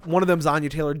 One of them's Anya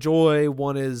Taylor-Joy,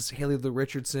 one is Haley Lou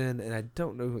Richardson, and I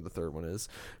don't know who the third one is,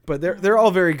 but they're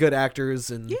all very good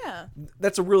actors, and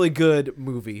that's a really good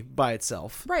movie by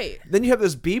itself. Right. Then you have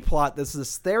this B plot that's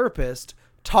this therapist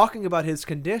talking about his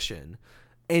condition.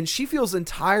 And she feels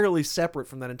entirely separate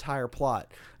from that entire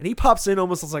plot. And he pops in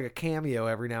almost as like a cameo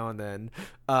every now and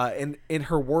then in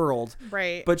her world.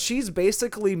 Right. But she's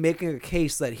basically making a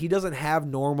case that he doesn't have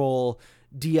normal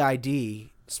DID,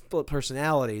 split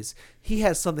personalities. He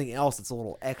has something else that's a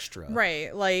little extra.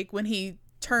 Right. Like when he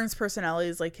turns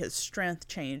personalities, like his strength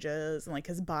changes and like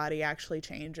his body actually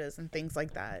changes and things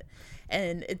like that.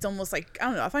 And it's almost like, I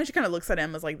don't know, I find she kind of looks at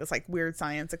him as like this like weird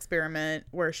science experiment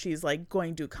where she's like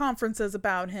going to conferences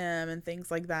about him and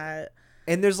things like that.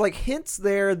 And there's like hints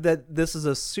there that this is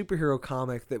a superhero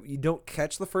comic that you don't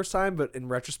catch the first time, but in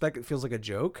retrospect it feels like a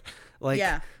joke. Like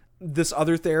this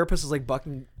other therapist is like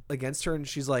bucking against her and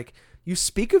she's like, you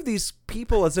speak of these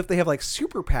people as if they have like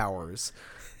superpowers.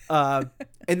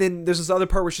 And then there's this other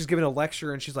part where she's giving a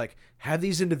lecture and she's like, have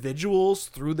these individuals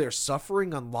through their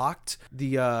suffering unlocked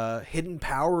the hidden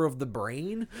power of the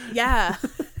brain? Yeah.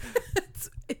 It's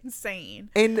insane.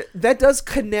 And that does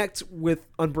connect with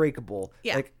Unbreakable.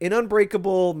 Yeah. Like in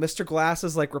Unbreakable, Mr.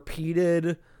 Glass's like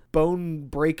repeated bone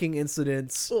breaking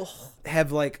incidents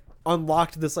have like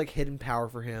unlocked this like hidden power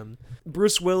for him.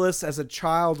 Bruce Willis as a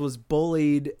child was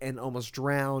bullied and almost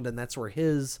drowned, and that's where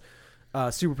his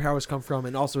superpowers come from,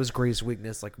 and also his greatest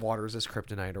weakness, like water is his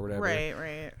kryptonite or whatever.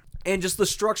 Right. And just the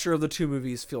structure of the two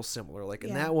movies feels similar. Like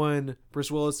in that one,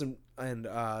 Bruce Willis and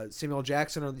Samuel L.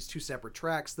 Jackson are these two separate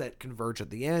tracks that converge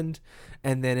at the end.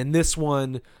 And then in this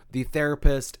one, the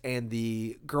therapist and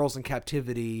the girls in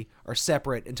captivity are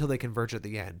separate until they converge at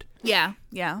the end. Yeah.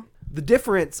 The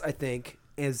difference, I think,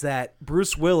 is that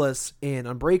Bruce Willis in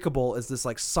Unbreakable is this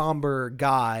like somber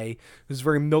guy who's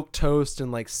very milquetoast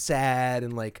and like sad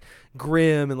and like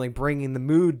grim and like bringing the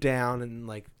mood down and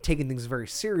like taking things very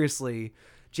seriously.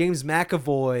 James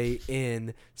McAvoy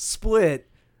in Split,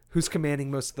 who's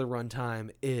commanding most of the runtime,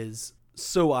 is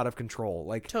so out of control.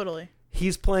 Like Totally.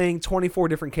 He's playing 24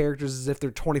 different characters as if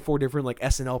they're 24 different like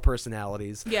SNL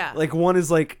personalities. Yeah. Like one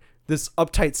is like this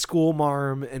uptight school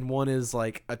marm and one is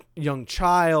like a young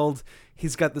child.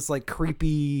 He's got this like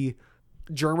creepy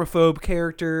germaphobe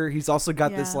character. He's also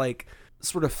got this like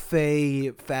sort of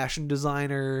fey fashion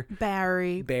designer.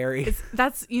 Barry.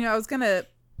 That's, I was going to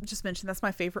just mention that's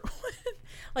my favorite one.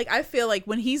 Like I feel like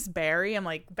when he's Barry, I'm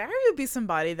like, Barry would be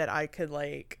somebody that I could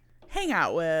like hang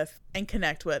out with and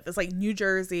connect with. It's like New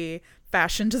Jersey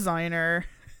fashion designer.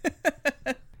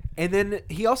 And then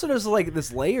he also does like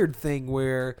this layered thing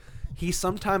where he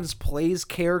sometimes plays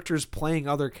characters playing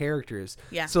other characters.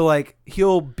 Yeah. So like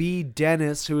he'll be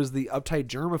Dennis, who is the uptight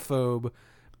germaphobe,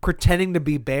 pretending to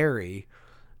be Barry.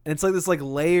 And it's like this like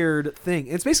layered thing.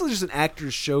 It's basically just an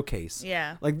actor's showcase.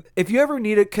 Yeah. Like if you ever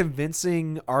need a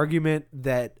convincing argument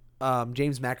that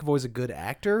James McAvoy is a good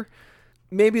actor,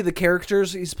 maybe the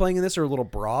characters he's playing in this are a little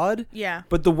broad. Yeah.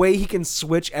 But the way he can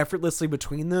switch effortlessly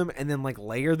between them and then like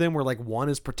layer them where like one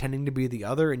is pretending to be the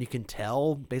other and you can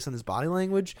tell based on his body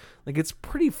language, like it's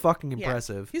pretty fucking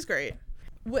impressive. He's great.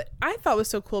 What I thought was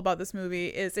so cool about this movie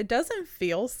is it doesn't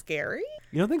feel scary.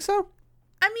 You don't think so?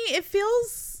 I mean, it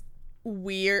feels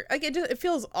weird. Like it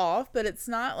feels off, but it's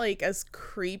not like as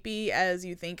creepy as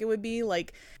you think it would be.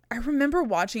 Like I remember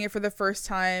watching it for the first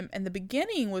time and the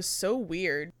beginning was so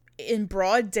weird. In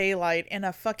broad daylight in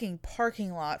a fucking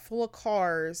parking lot full of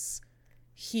cars,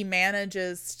 he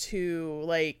manages to,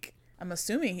 like, I'm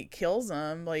assuming he kills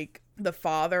him, like the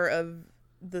father of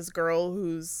this girl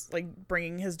who's like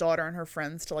bringing his daughter and her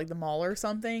friends to like the mall or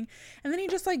something, and then he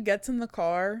just like gets in the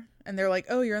car and they're like,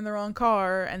 oh, you're in the wrong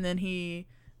car, and then he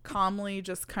calmly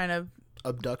just kind of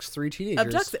abducts 3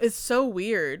 teenagers. It's so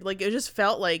weird. Like it just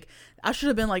felt like I should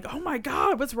have been like, oh my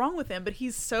god, what's wrong with him? But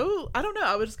he's so, I don't know,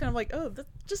 I was just kind of like, oh, that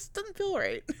just doesn't feel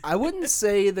right. I wouldn't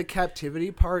say the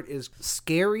captivity part is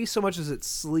scary so much as it's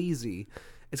sleazy.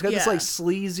 It's got this like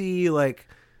sleazy like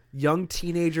young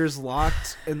teenagers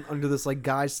locked under this like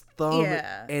guy's thumb,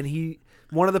 and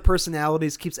one of the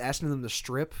personalities keeps asking them to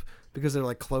strip because their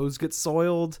like clothes get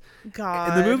soiled. God.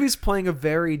 And the movie's playing a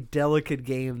very delicate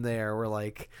game there where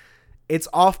like it's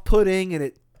off-putting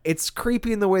and it's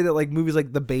creepy in the way that like movies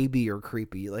like The Baby are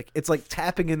creepy. Like it's like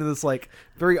tapping into this like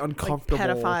very uncomfortable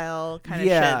like pedophile kind of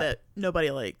shit that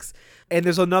nobody likes. And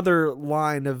there's another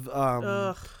line of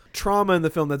trauma in the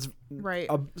film that's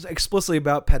explicitly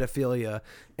about pedophilia.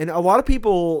 And a lot of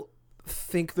people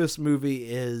think this movie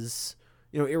is,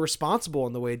 irresponsible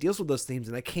in the way it deals with those themes,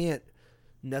 and I can't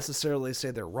necessarily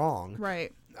say they're wrong.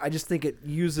 Right. I just think it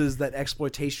uses that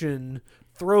exploitation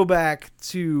throwback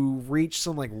to reach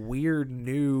some like weird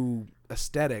new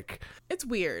aesthetic. It's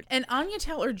weird. And Anya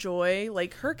Taylor-Joy,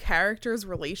 like her character's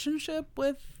relationship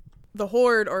with the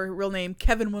Horde, or her real name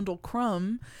Kevin Wendell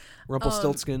Crumb,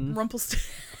 Rumpelstiltskin.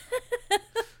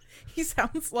 He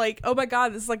sounds like, oh my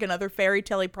God, this is like another fairy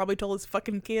tale he probably told his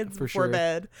fucking kids before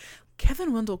bed.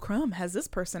 Kevin Wendell Crumb has this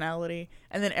personality.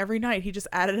 And then every night he just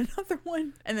added another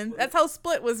one. And then that's how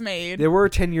Split was made. They were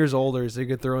 10 years older, so you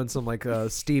could throw in some like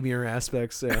steamier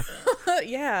aspects. Yeah.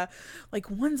 Yeah. Like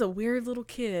one's a weird little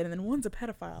kid and then one's a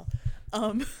pedophile.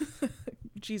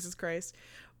 Jesus Christ.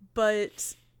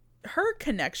 But her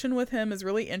connection with him is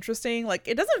really interesting. Like,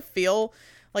 it doesn't feel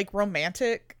like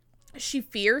romantic. She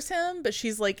fears him, but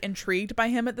she's like intrigued by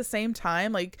him at the same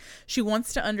time. Like, she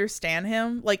wants to understand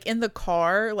him. Like, in the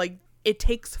car, like, it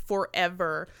takes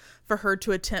forever for her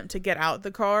to attempt to get out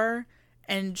the car.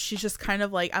 And she's just kind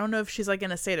of like, I don't know if she's like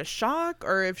in a state of shock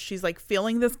or if she's like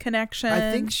feeling this connection.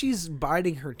 I think she's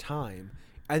biding her time.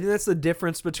 I think that's the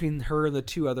difference between her and the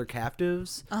two other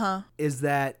captives. Is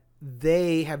that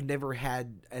they have never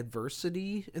had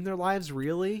adversity in their lives,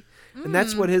 really. And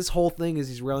that's what his whole thing is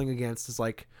he's railing against, is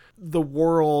like the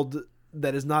world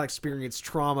that has not experienced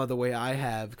trauma the way I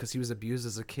have, because he was abused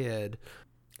as a kid,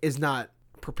 is not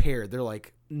prepared. They're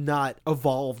like not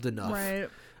evolved enough. Right.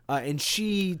 And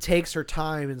she takes her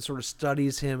time and sort of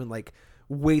studies him and like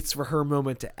waits for her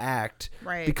moment to act.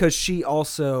 Right. Because she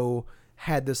also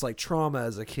had this like trauma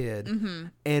as a kid.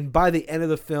 And by the end of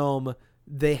the film,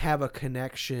 they have a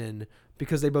connection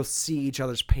because they both see each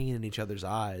other's pain in each other's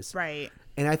eyes. Right.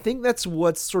 And I think that's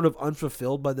what's sort of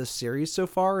unfulfilled by this series so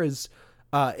far is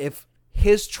if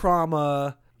his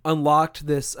trauma unlocked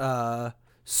this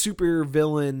super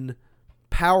villain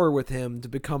power with him to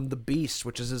become the Beast,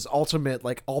 which is his ultimate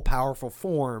like all-powerful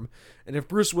form, and if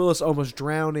Bruce Willis almost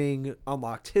drowning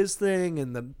unlocked his thing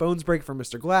and the bones break for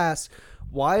Mr. Glass,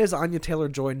 why is Anya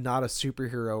Taylor-Joy not a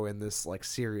superhero in this like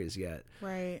series yet?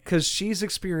 Right. Because she's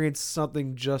experienced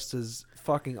something just as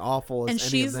fucking awful as and any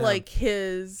she's of them. like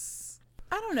his,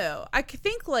 I don't know, I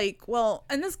think like, well,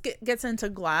 and this gets into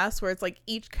Glass, where it's like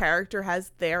each character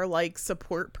has their like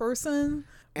support person.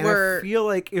 And I feel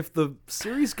like if the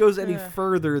series goes any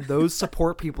further, those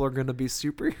support people are going to be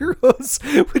superheroes,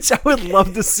 which I would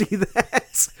love to see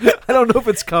that. I don't know if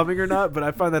it's coming or not, but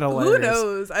I find that hilarious. Who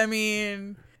knows? I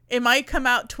mean, it might come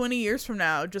out 20 years from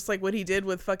now, just like what he did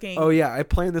with fucking... Oh, yeah. I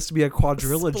plan this to be a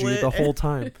quadrilogy Split. The whole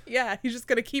time. Yeah, he's just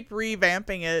going to keep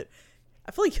revamping it.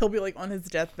 I feel like he'll be like on his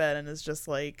deathbed and is just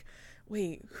like...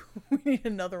 Wait, we need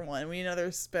another one. We need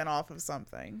another spin-off of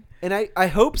something. And I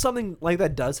hope something like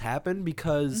that does happen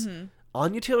because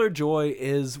Anya Taylor-Joy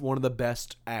is one of the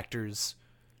best actors.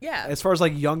 Yeah. As far as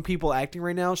like young people acting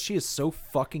right now, she is so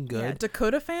fucking good. Yeah,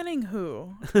 Dakota Fanning,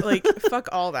 who? Like, fuck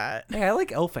all that. Hey, I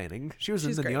like Elle Fanning. She's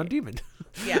in The great. Neon Demon.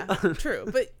 Yeah, true.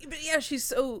 But yeah, she's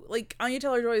so, like, Anya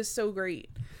Taylor-Joy is so great.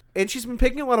 And she's been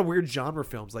picking a lot of weird genre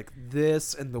films like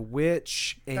this and The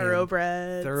Witch and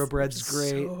Thoroughbred's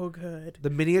great. So good. The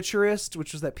Miniaturist,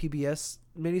 which was that PBS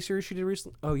miniseries she did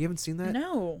recently. Oh, you haven't seen that?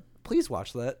 No. Please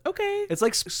watch that. Okay. It's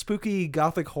like spooky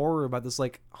gothic horror about this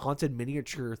like haunted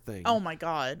miniature thing. Oh my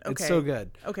God. Okay. It's so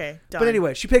good. Okay. Done. But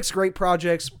anyway, she picks great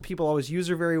projects. People always use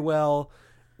her very well.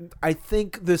 I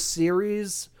think the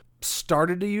series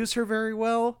started to use her very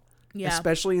well. Yeah.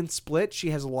 Especially in Split,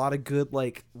 she has a lot of good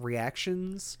like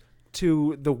reactions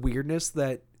to the weirdness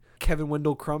that Kevin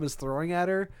Wendell Crumb is throwing at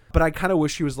her. But I kind of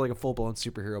wish she was like a full-blown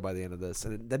superhero by the end of this,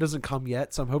 and that doesn't come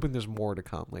yet. So I'm hoping there's more to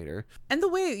come later. And the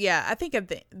way, yeah, I think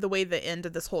at the way the end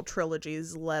of this whole trilogy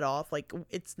is led off, like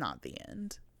it's not the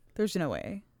end. There's no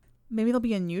way. Maybe there'll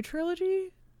be a new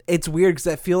trilogy. It's weird because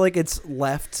I feel like it's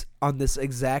left on this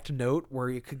exact note where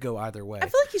it could go either way. I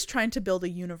feel like he's trying to build a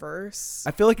universe.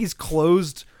 I feel like he's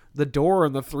closed the door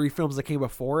on the 3 films that came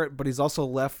before it, but he's also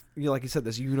left, you know, like you said,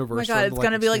 this universe. Oh my God, it's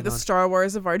gonna be like the Star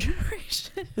Wars of our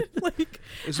generation. Like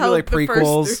it's really like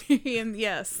prequels. First 3, and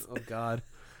yes. Oh God.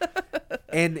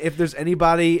 And if there's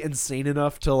anybody insane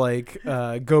enough to like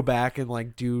go back and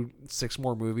like do 6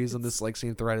 more movies on this like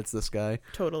same thread, it's this guy.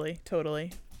 Totally.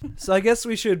 So I guess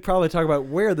we should probably talk about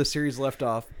where the series left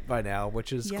off by now,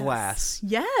 which is Glass.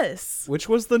 Yes. Which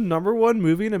was the #1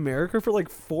 movie in America for like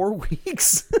 4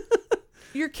 weeks.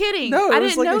 You're kidding. No, it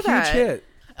was didn't like know a that. huge hit.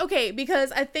 Okay,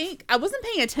 because I think I wasn't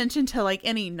paying attention to like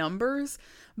any numbers,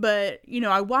 but you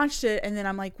know, I watched it and then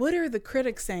I'm like, what are the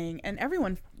critics saying? And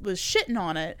everyone was shitting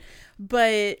on it,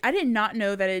 but I did not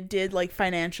know that it did like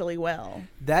financially well.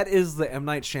 That is the M.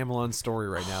 Night Shyamalan story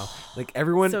right now. Like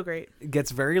everyone so great.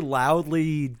 Gets very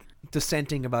loudly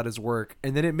dissenting about his work,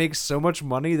 and then it makes so much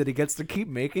money that he gets to keep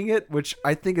making it, which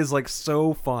I think is like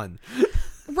so fun.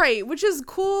 Right, which is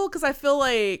cool because I feel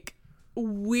like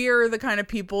we're the kind of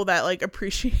people that like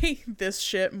appreciate this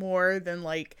shit more than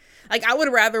like I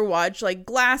would rather watch like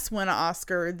Glass win an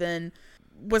Oscar than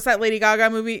what's that Lady Gaga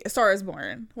movie, A Star Is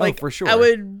Born. Like, for sure. I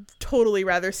would totally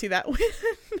rather see that win.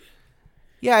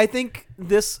 Yeah, I think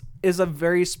this is a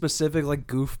very specific like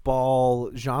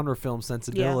goofball genre film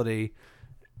sensibility.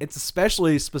 It's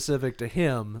especially specific to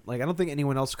him. Like I don't think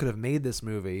anyone else could have made this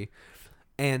movie.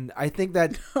 And I think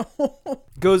that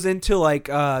goes into like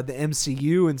the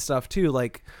MCU and stuff too,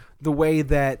 like the way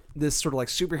that this sort of like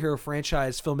superhero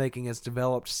franchise filmmaking has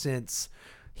developed since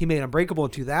he made Unbreakable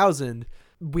in 2000.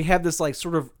 We have this like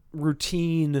sort of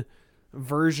routine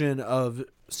version of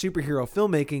superhero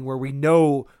filmmaking where we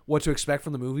know what to expect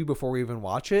from the movie before we even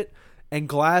watch it. And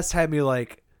Glass had me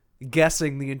like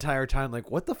guessing the entire time,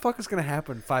 like what the fuck is going to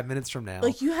happen 5 minutes from now?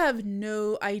 Like you have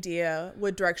no idea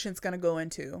what direction it's going to go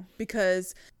into,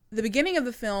 because the beginning of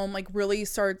the film like really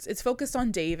starts, it's focused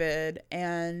on David,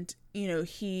 and you know,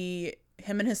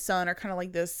 him and his son are kind of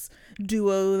like this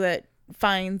duo that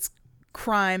finds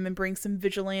crime and brings some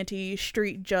vigilante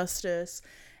street justice.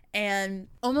 And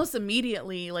almost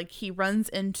immediately, like he runs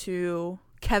into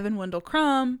Kevin Wendell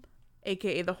Crumb,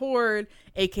 aka the Horde,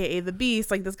 aka the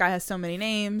Beast. Like this guy has so many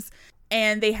names,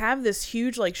 and they have this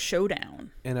huge like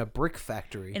showdown in a brick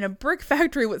factory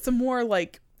with some more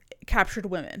like captured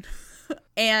women.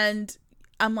 And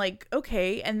I'm like,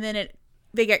 okay, and then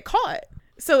they get caught.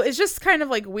 So it's just kind of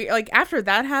like weird. Like after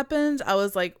that happened, I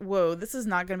was like, whoa, this is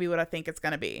not gonna be what I think it's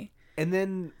gonna be. And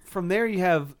then from there you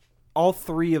have all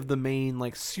three of the main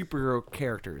like superhero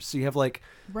characters. So you have like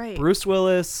Bruce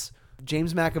Willis,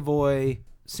 James McAvoy,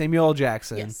 Samuel L.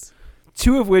 Jackson. Yes.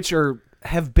 Two of which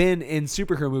have been in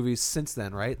superhero movies since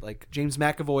then, right? Like James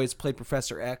McAvoy has played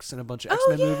Professor X in a bunch of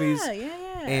X-Men movies. Yeah.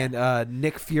 And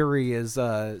Nick Fury is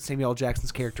Samuel L.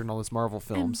 Jackson's character in all his Marvel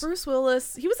films. And Bruce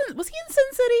Willis, was he in Sin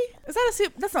City?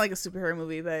 That's not like a superhero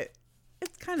movie, but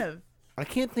it's kind of. I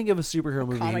can't think of a superhero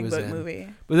movie he was in. Movie.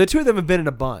 But the two of them have been in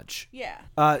a bunch. Yeah.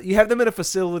 You have them in a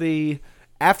facility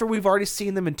after we've already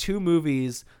seen them in 2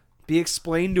 movies be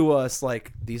explained to us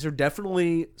like these are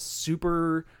definitely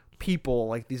super people,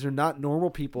 like these are not normal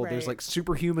people. There's like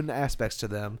superhuman aspects to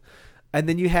them. And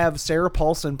then you have Sarah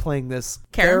Paulson playing this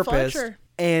Karen therapist. Fletcher.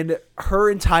 And her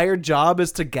entire job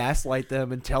is to gaslight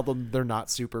them and tell them they're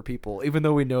not super people, even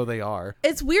though we know they are.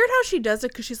 It's weird how she does it,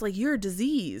 because she's like, you're a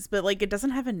disease, but like it doesn't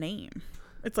have a name.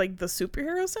 It's like the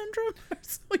superhero syndrome.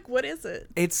 It's like, what is it?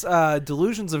 It's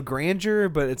delusions of grandeur,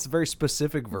 but it's a very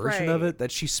specific version of it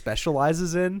that she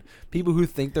specializes in. People who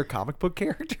think they're comic book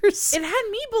characters. It had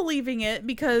me believing it,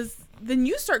 because then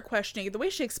you start questioning it. The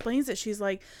way she explains it, she's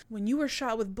like, when you were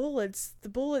shot with bullets, the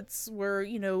bullets were,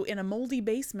 you know, in a moldy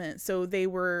basement, so they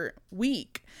were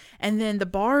weak. And then the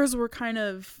bars were kind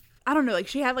of, I don't know, like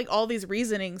she had like all these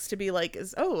reasonings to be like,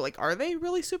 are they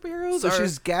really superheroes? So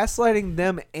she's gaslighting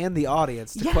them and the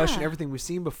audience to question everything we've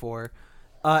seen before.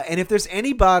 And if there's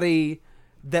anybody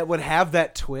that would have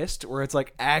that twist where it's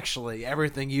like, actually,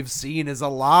 everything you've seen is a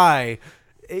lie,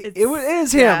 it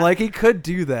is him. Yeah. Like he could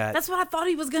do that. That's what I thought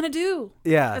he was gonna do.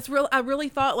 Yeah. I really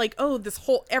thought like, oh,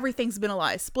 everything's been a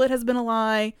lie. Split has been a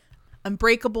lie.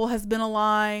 Unbreakable has been a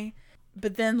lie.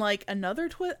 But then like another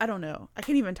twist, I don't know. I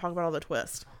can't even talk about all the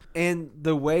twists. And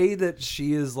the way that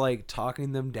she is like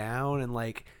talking them down and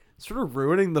like sort of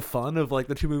ruining the fun of like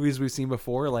the 2 movies we've seen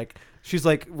before. Like she's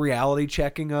like reality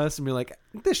checking us and be like,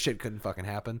 this shit couldn't fucking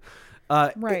happen.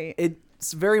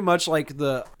 It's very much like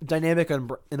the dynamic in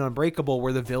Unbreakable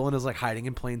where the villain is like hiding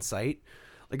in plain sight.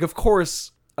 Like, of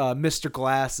course, Mr.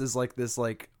 Glass is like this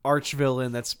like arch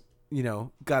villain that's, you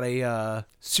know, got a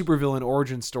supervillain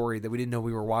origin story that we didn't know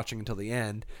we were watching until the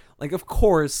end. Like, of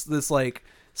course, this like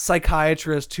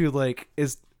psychiatrist who like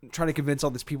is trying to convince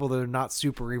all these people that they're not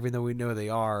super even though we know they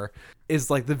are is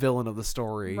like the villain of the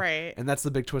story, right? And that's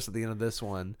the big twist at the end of this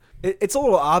one. It's a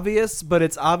little obvious, but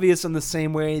it's obvious in the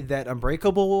same way that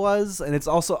Unbreakable was, and it's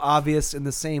also obvious in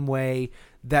the same way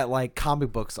that like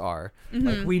comic books are.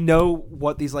 Like we know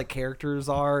what these like characters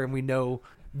are, and we know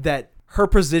that her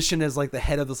position as like the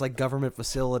head of this like government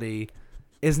facility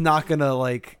is not gonna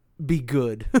like be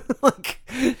good. Like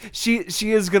she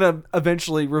is gonna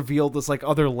eventually reveal this like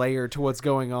other layer to what's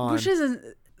going on, which isn't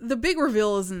the big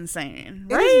reveal is insane,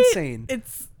 right? It is insane.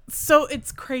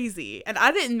 It's crazy, and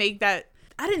I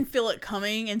didn't feel it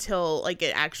coming until like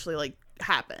it actually like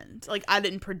happened. Like I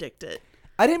didn't predict it.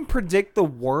 I didn't predict the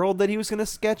world that he was gonna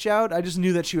sketch out. I just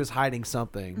knew that she was hiding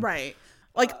something, right?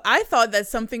 Like I thought that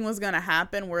something was gonna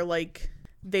happen where like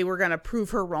they were gonna prove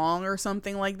her wrong or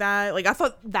something like that. Like I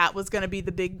thought that was gonna be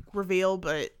the big reveal,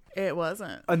 but it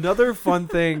wasn't. Another fun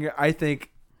thing I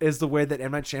think is the way that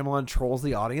M. Night Shyamalan trolls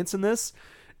the audience in this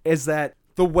is that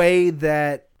the way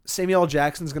that Samuel L.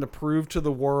 Jackson's going to prove to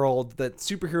the world that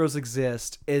superheroes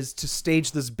exist is to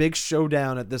stage this big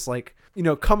showdown at this like, you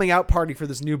know, coming out party for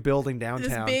this new building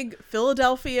downtown. This big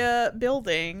Philadelphia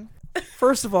building.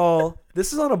 First of all,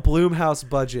 this is on a Blumhouse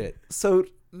budget. So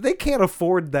they can't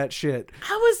afford that shit.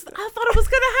 I thought it was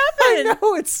gonna happen. I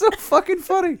know, it's so fucking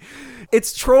funny.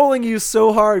 It's trolling you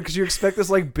so hard because you expect this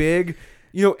like big,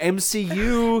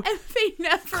 MCU and they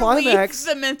never climax.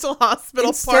 leave the mental hospital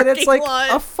Instead, parking it's like lot.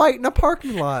 a fight in a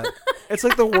parking lot. It's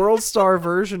like the World Star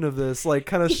version of this, like,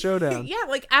 kind of showdown. Yeah,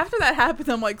 like after that happened,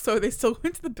 I'm like, so are they still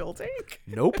going to the building?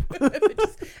 Nope.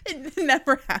 It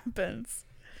never happens.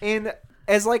 And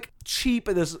as like cheap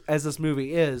as this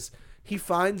movie is, he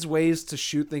finds ways to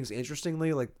shoot things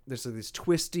interestingly. Like there's like these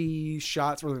twisty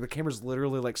shots where the camera's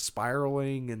literally like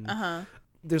spiraling, and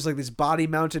there's like these body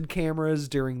mounted cameras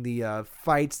during the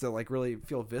fights that like really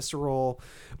feel visceral.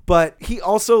 But he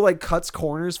also like cuts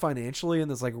corners financially in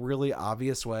this like really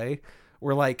obvious way,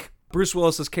 where like Bruce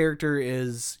Willis's character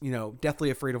is, deathly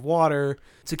afraid of water.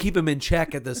 To keep him in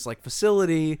check at this like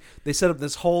facility, they set up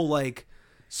this whole like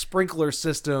sprinkler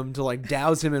system to like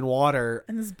douse him in water,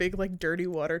 and this big like dirty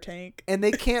water tank, and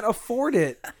they can't afford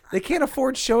it. They can't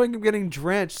afford showing him getting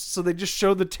drenched, so they just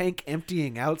show the tank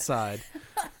emptying outside.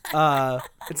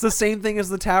 It's the same thing as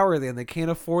the tower then. They can't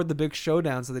afford the big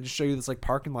showdown, so they just show you this like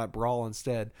parking lot brawl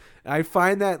instead. And I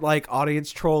find that like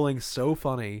audience trolling so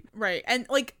funny. Right. And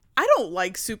like I don't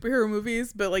like superhero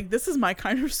movies, but like this is my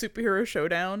kind of superhero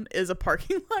showdown, is a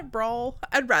parking lot brawl.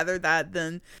 I'd rather that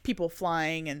than people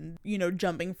flying and,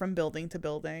 jumping from building to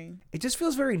building. It just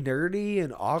feels very nerdy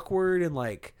and awkward and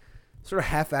like sort of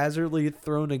haphazardly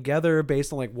thrown together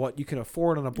based on like what you can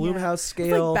afford on a Blumhouse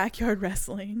scale. It's like backyard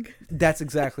wrestling. That's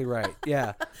exactly right.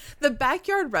 Yeah. The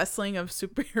backyard wrestling of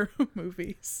superhero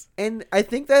movies. And I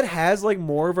think that has like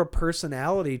more of a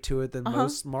personality to it than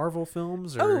most Marvel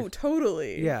films. Oh,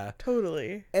 totally. Yeah.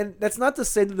 Totally. And that's not to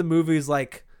say that the movie's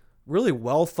like really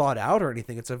well thought out or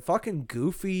anything. It's a fucking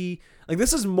goofy, like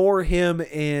this is more him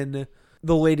in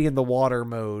the Lady in the Water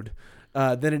mode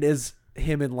than it is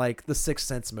him in like the Sixth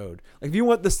Sense mode. Like if you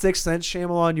want the Sixth Sense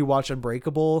Shyamalan, you watch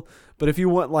Unbreakable. But if you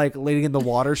want like Lady in the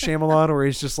Water Shyamalan, where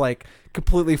he's just like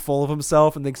completely full of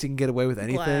himself and thinks he can get away with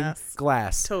anything,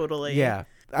 Glass. Totally. Yeah.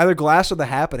 Either Glass or The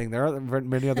Happening. There aren't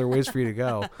many other ways for you to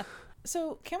go.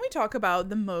 So can we talk about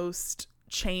the most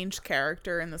changed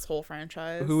character in this whole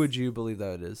franchise? Who would you believe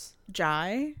that it is?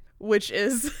 Jai, which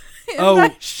is oh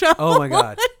my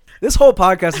god, this whole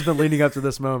podcast has been leading up to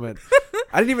this moment.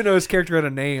 I didn't even know his character had a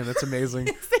name. That's amazing.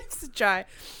 His name's Jai.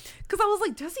 Because I was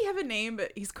like, does he have a name?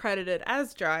 But he's credited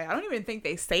as Jai. I don't even think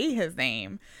they say his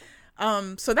name.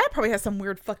 So that probably has some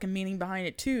weird fucking meaning behind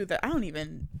it too that I don't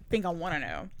even think I want to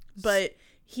know. But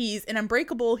he's in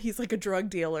Unbreakable. He's like a drug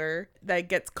dealer that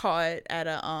gets caught at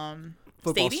a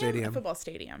football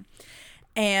stadium.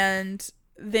 And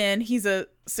then he's a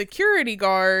security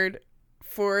guard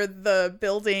for the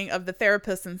building of the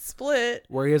therapist in Split,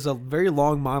 where he has a very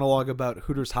long monologue about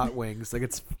Hooters hot wings. Like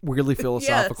it's weirdly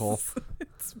philosophical. Yes.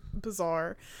 It's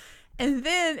bizarre. And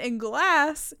then in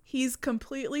Glass, he's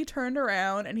completely turned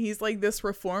around and he's like this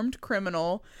reformed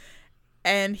criminal,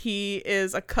 and he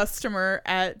is a customer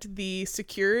at the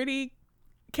security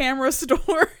camera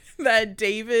store that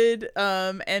David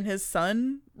and his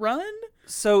son run.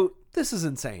 So this is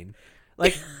insane.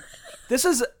 Like this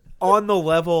is on the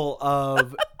level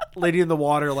of Lady in the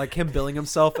Water, like him billing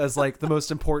himself as like the most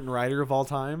important writer of all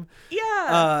time.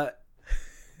 Yeah.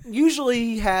 Usually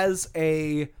he has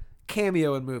a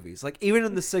cameo in movies. Like even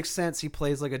in The Sixth Sense, he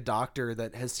plays like a doctor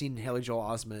that has seen Haley Joel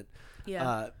Osment.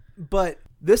 Yeah. But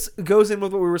this goes in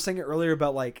with what we were saying earlier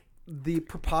about like the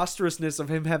preposterousness of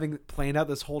him having planned out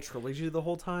this whole trilogy the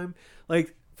whole time.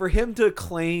 Like for him to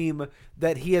claim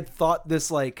that he had thought this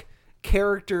like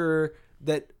character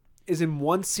that is in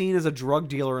one scene as a drug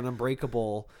dealer in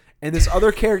Unbreakable, and this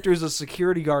other character is a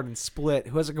security guard in Split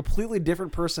who has a completely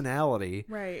different personality,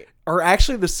 right, are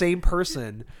actually the same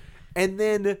person, and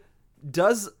then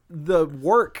does the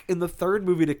work in the third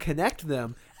movie to connect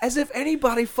them as if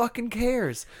anybody fucking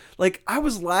cares. Like I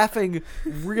was laughing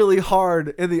really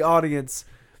hard in the audience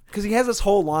because he has this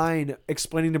whole line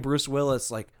explaining to Bruce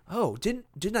Willis like, oh,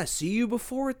 didn't I see you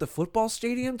before at the football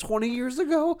stadium 20 years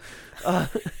ago?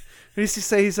 He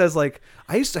says, like,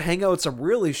 I used to hang out with some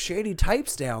really shady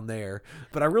types down there,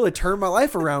 but I really turned my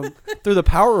life around through the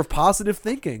power of positive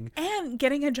thinking. And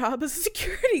getting a job as a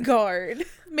security guard.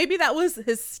 Maybe that was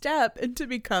his step into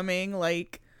becoming,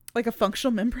 like a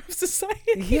functional member of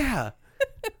society. Yeah.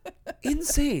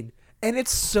 Insane. And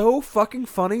it's so fucking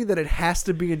funny that it has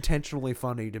to be intentionally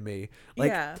funny to me.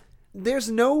 Like, there's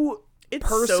no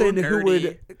person who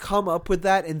would come up with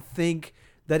that and think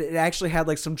that it actually had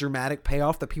like some dramatic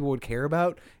payoff that people would care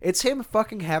about. It's him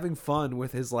fucking having fun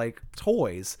with his like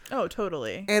toys. Oh,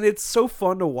 totally. And it's so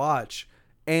fun to watch.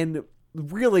 And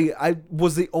really, I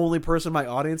was the only person in my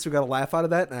audience who got a laugh out of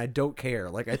that, and I don't care.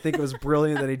 Like, I think it was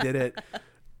brilliant that he did it.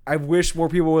 I wish more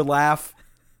people would laugh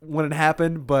when it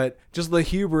happened, but just the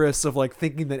hubris of like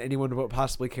thinking that anyone would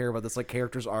possibly care about this like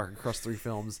character's arc across 3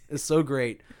 films is so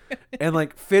great. And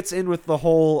like fits in with the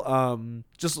whole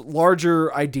just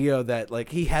larger idea that like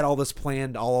he had all this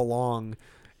planned all along,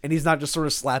 and he's not just sort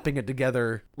of slapping it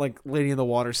together like Lady in the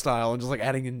Water style and just like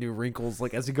adding in new wrinkles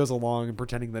like as he goes along and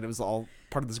pretending that it was all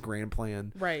part of this grand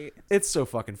plan. Right. It's so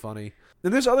fucking funny.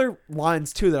 And there's other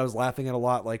lines too that I was laughing at a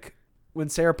lot, like when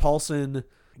Sarah Paulson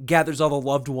gathers all the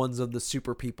loved ones of the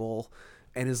super people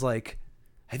and is like,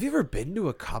 have you ever been to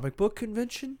a comic book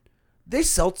convention? They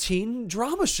sell teen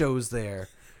drama shows there.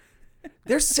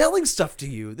 They're selling stuff to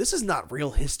you. This is not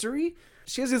real history.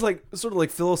 She has these like sort of like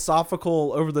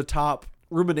philosophical over the top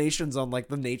ruminations on like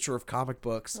the nature of comic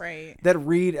books, right, that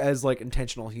read as like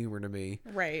intentional humor to me.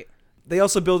 Right. They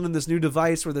also build in this new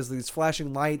device where there's these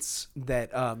flashing lights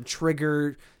that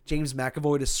trigger James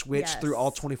McAvoy to switch through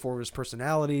all 24 of his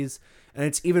personalities. And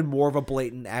it's even more of a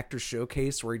blatant actor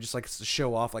showcase where he just likes to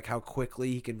show off like how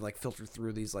quickly he can like filter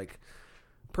through these like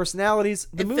personalities.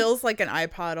 It feels like an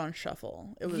iPod on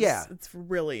shuffle. It's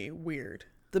really weird.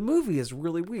 The movie is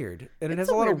really weird, and it has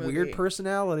a lot of weird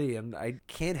personality, and I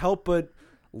can't help but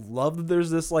love that there's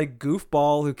this like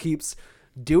goofball who keeps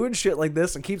doing shit like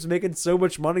this and keeps making so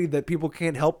much money that people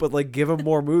can't help but like give him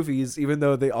more movies even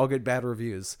though they all get bad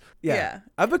reviews. Yeah.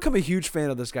 I've become a huge fan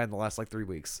of this guy in the last like 3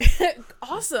 weeks.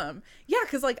 Awesome. Yeah,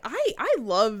 because like I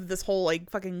love this whole like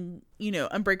fucking, you know,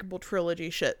 Unbreakable trilogy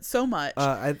shit so much.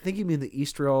 I think you mean the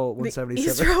Eastrail 177.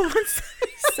 The Eastrail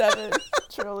 177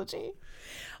 trilogy.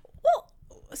 Well,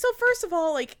 so first of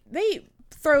all, like they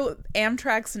throw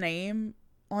Amtrak's name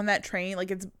on that train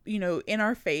like it's, you know, in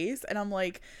our face, and I'm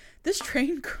like, this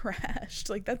train crashed.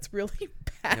 Like, that's really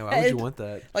bad. Yeah, why would you want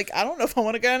that? Like, I don't know if I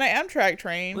want to go on an Amtrak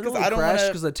train because I don't want to.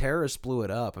 Because the terrorists blew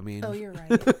it up. I mean, oh, you're right.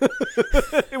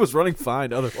 It was running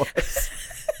fine otherwise.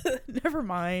 Never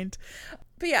mind.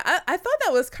 But yeah, I thought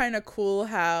that was kind of cool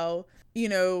how, you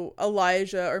know,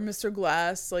 Elijah or Mr.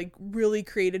 Glass like really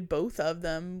created both of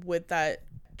them with that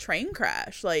train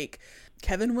crash. Like,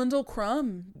 Kevin Wendell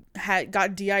Crumb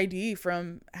got DID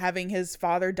from having his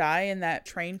father die in that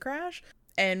train crash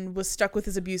and was stuck with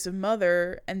his abusive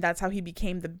mother, and that's how he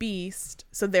became the Beast.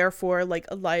 So therefore, like,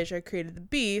 Elijah created the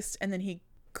Beast, and then he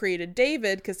created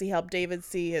David because he helped David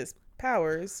see his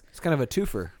powers. It's kind of a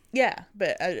twofer. Yeah,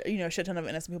 but you know, a shit ton of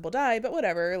innocent people die, but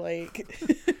whatever, like,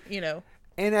 you know.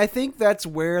 And I think that's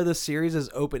where the series is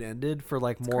open-ended for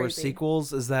like more crazy.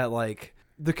 Sequels, is that like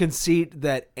the conceit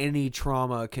that any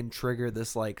trauma can trigger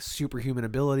this like superhuman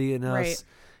ability in us, right.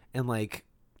 And like,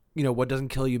 you know, what doesn't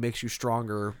kill you makes you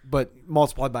stronger, but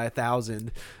multiplied by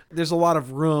 1,000. There's a lot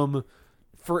of room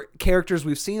for characters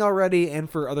we've seen already and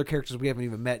for other characters we haven't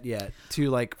even met yet to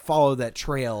like follow that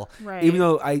trail. Right. Even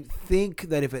though I think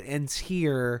that if it ends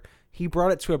here, he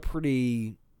brought it to a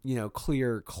pretty, you know,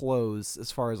 clear close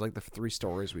as far as like the 3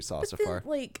 stories we saw so far.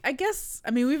 Like, I guess,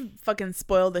 I mean, we've fucking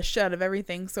spoiled the shit out of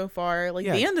everything so far. Like,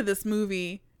 the end of this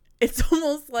movie, it's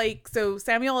almost like, so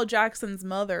Samuel L. Jackson's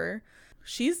mother,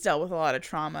 she's dealt with a lot of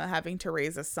trauma having to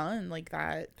raise a son like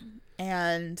that.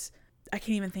 And I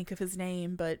can't even think of his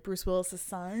name, but Bruce Willis's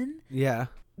son. Yeah.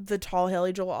 The tall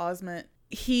Haley Joel Osment.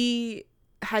 He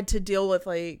had to deal with,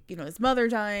 like, you know, his mother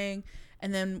dying,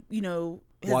 and then, you know,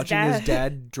 watching his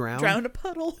dad drown a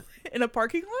puddle in a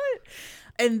parking lot.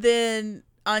 And then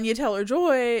Anya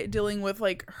Taylor-Joy dealing with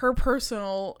like her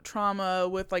personal trauma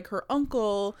with like her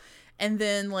uncle, and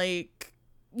then like,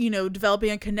 you know, developing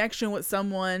a connection with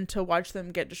someone to watch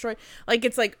them get destroyed. Like,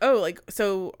 it's like, oh, like,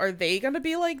 so are they gonna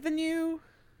be like the new?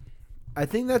 I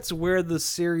think that's where the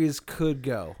series could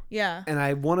go. Yeah. And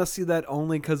I want to see that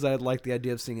only because I like the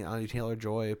idea of seeing Anya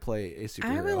Taylor-Joy play a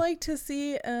superhero. I would like to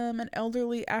see an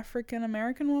elderly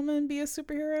African-American woman be a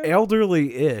superhero.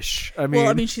 Elderly-ish. I mean,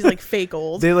 well, I mean, she's like fake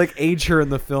old. They like age her in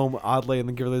the film oddly and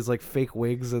then give her these like fake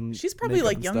wigs and she's probably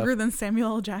like younger than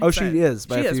Samuel L. Jackson. Oh, she is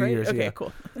by a few years. Okay, yeah.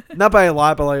 cool. Not by a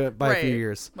lot, but like by a few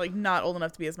years. Like, not old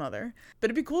enough to be his mother. But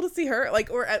it'd be cool to see her, like,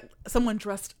 or someone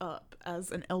dressed up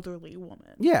as an elderly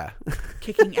woman. Yeah.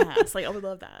 Kicking ass. Like, I would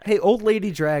love that. Hey, old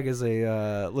lady drag is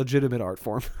a legitimate art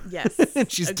form. Yes.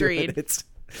 And she's agreed. doing it.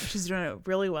 She's doing it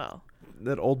really well.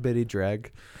 That old Betty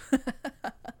drag.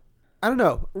 I don't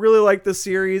know. Really like the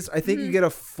series. I think you get a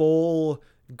full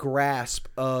grasp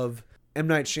of M.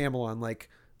 Night Shyamalan. Like,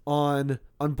 on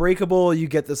Unbreakable, you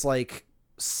get this, like,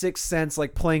 Sixth Sense,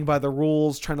 like, playing by the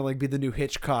rules, trying to, like, be the new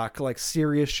Hitchcock, like,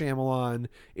 serious Shyamalan,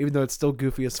 even though it's still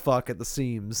goofy as fuck at the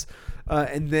seams.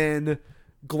 And then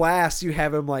Glass, you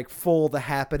have him, like, full The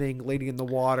Happening, Lady in the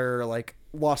Water, like,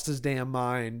 lost his damn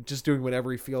mind, just doing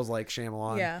whatever he feels like,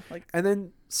 Shyamalan. Yeah, like, and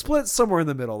then Split somewhere in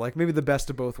the middle, like maybe the best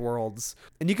of both worlds.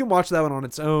 And you can watch that one on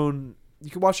its own. You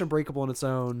can watch Unbreakable on its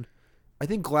own. I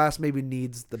think Glass maybe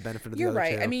needs the benefit of the other you're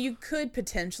right. two. I mean, you could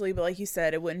potentially, but like you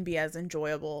said, it wouldn't be as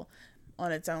enjoyable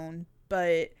on its own.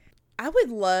 But I would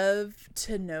love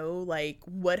to know, like,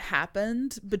 what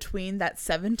happened between that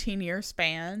 17-year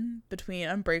span between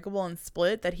Unbreakable and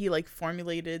Split that he, like,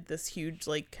 formulated this huge,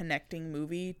 like, connecting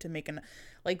movie to make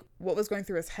like, what was going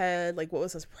through his head, like, what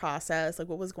was his process, like,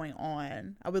 what was going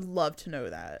on. I would love to know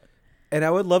that. And I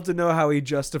would love to know how he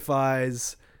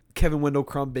justifies Kevin Wendell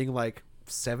Crumb being, like,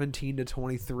 17 to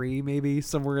 23, maybe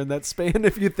somewhere in that span,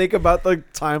 if you think about the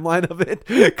timeline of it,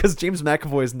 because James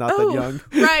McAvoy is not that young.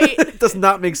 Right. It does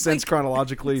not make sense, like,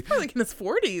 chronologically. He's probably like in his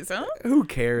 40s, huh? Who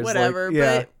cares? Whatever. Like,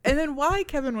 yeah. But and then why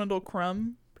Kevin Wendell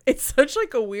Crumb? It's such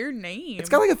like a weird name. It's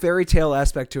got like a fairy tale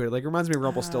aspect to it. Like, it reminds me of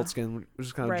Rumpelstiltskin, which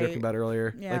was kind of right. joking about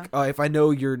earlier. Yeah. Like, if I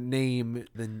know your name,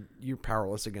 then you're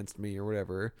powerless against me, or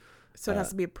whatever. So it has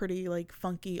to be a pretty like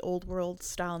funky old world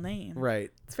style name.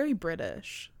 Right. It's very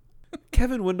British.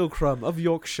 Kevin Wendell Crumb of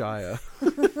Yorkshire.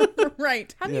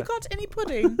 Right. Have you got any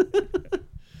pudding?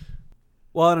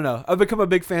 Well, I don't know. I've become a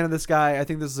big fan of this guy. I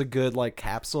think this is a good like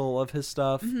capsule of his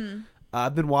stuff. Mm-hmm.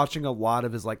 I've been watching a lot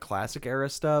of his like classic era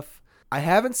stuff. I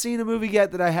haven't seen a movie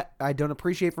yet that I don't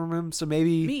appreciate from him. So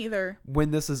maybe Me either.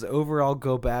 when this is over, I'll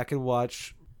go back and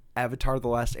watch Avatar: The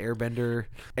Last Airbender.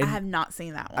 And I have not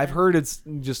seen that one. I've heard it's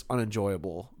just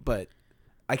unenjoyable, but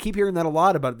I keep hearing that a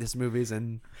lot about these movies,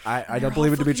 and I don't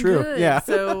believe it to be true. Good. Yeah.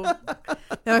 So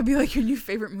that would be like your new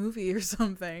favorite movie or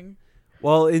something.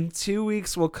 Well, in 2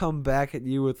 weeks, we'll come back at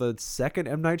you with a second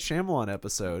M. Night Shyamalan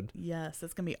episode. Yes,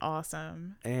 that's going to be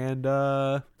awesome. And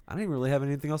I don't even really have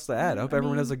anything else to add. I hope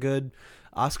everyone has a good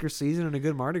Oscar season and a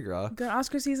good Mardi Gras. Good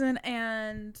Oscar season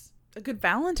and a good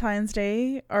Valentine's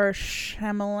Day or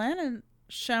Shyamalan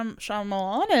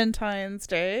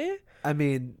Day. I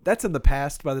mean, that's in the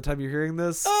past by the time you're hearing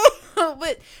this.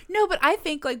 But I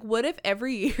think like, what if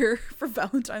every year for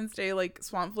Valentine's Day, like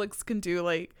Swampflix can do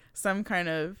like some kind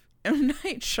of M.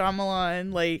 Night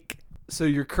Shyamalan, like. So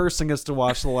you're cursing us to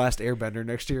watch The Last Airbender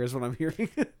next year is what I'm hearing.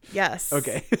 Yes.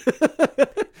 Okay.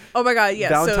 Oh my God.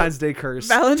 Yes. Valentine's Day curse.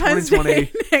 Valentine's 2020.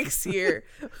 Day next year.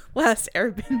 Last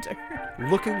Airbender.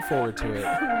 Looking forward to it.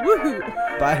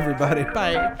 Woohoo. Bye, everybody.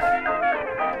 Bye.